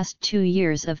the last 2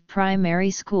 years of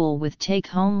primary school with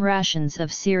take-home rations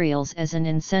of cereals as an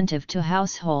incentive to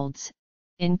households,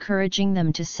 encouraging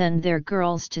them to send their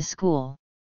girls to school.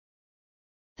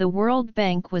 The World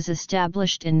Bank was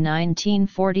established in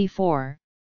 1944,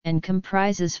 and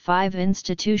comprises 5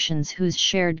 institutions whose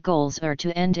shared goals are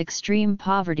to end extreme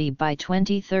poverty by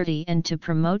 2030 and to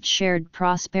promote shared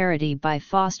prosperity by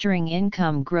fostering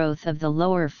income growth of the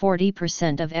lower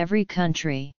 40% of every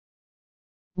country.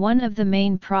 One of the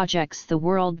main projects the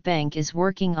World Bank is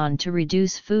working on to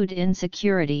reduce food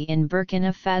insecurity in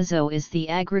Burkina Faso is the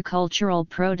Agricultural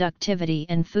Productivity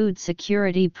and Food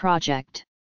Security Project.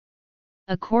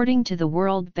 According to the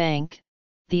World Bank,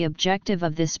 the objective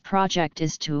of this project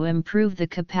is to improve the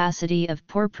capacity of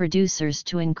poor producers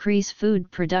to increase food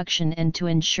production and to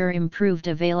ensure improved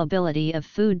availability of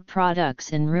food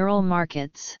products in rural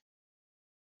markets.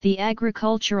 The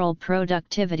Agricultural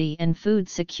Productivity and Food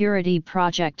Security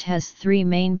Project has 3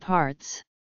 main parts.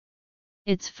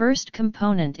 Its first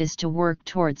component is to work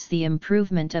towards the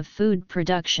improvement of food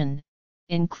production,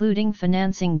 including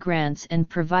financing grants and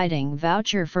providing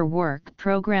voucher for work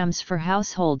programs for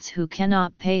households who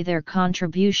cannot pay their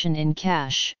contribution in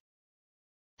cash.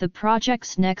 The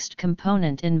project's next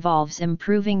component involves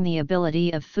improving the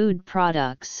ability of food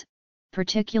products,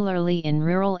 particularly in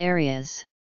rural areas.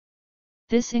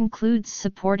 This includes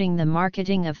supporting the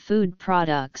marketing of food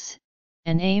products,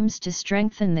 and aims to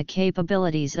strengthen the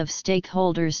capabilities of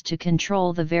stakeholders to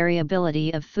control the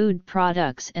variability of food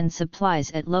products and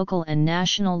supplies at local and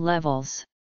national levels.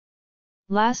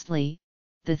 Lastly,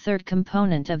 The third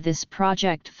component of this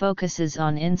project focuses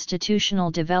on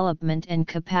institutional development and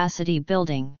capacity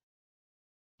building.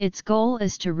 Its goal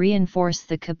is to reinforce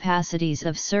the capacities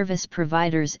of service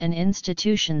providers and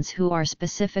institutions who are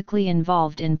specifically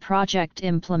involved in project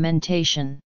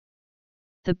implementation.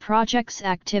 The project's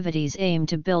activities aim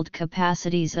to build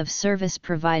capacities of service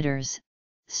providers,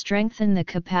 strengthen the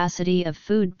capacity of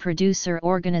food producer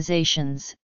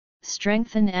organizations,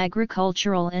 strengthen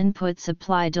agricultural input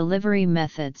supply delivery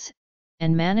methods,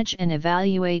 and manage and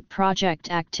evaluate project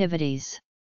activities.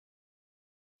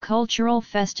 Cultural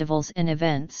festivals and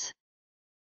events.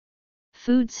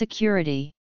 Food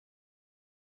security.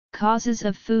 Causes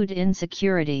of food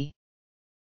insecurity.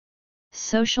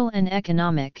 Social and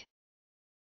economic.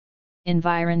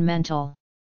 Environmental.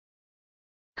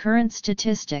 Current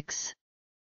statistics.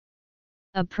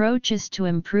 Approaches to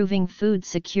improving food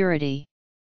security.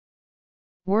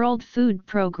 World Food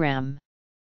Programme.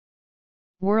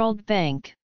 World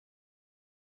Bank.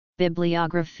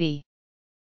 Bibliography.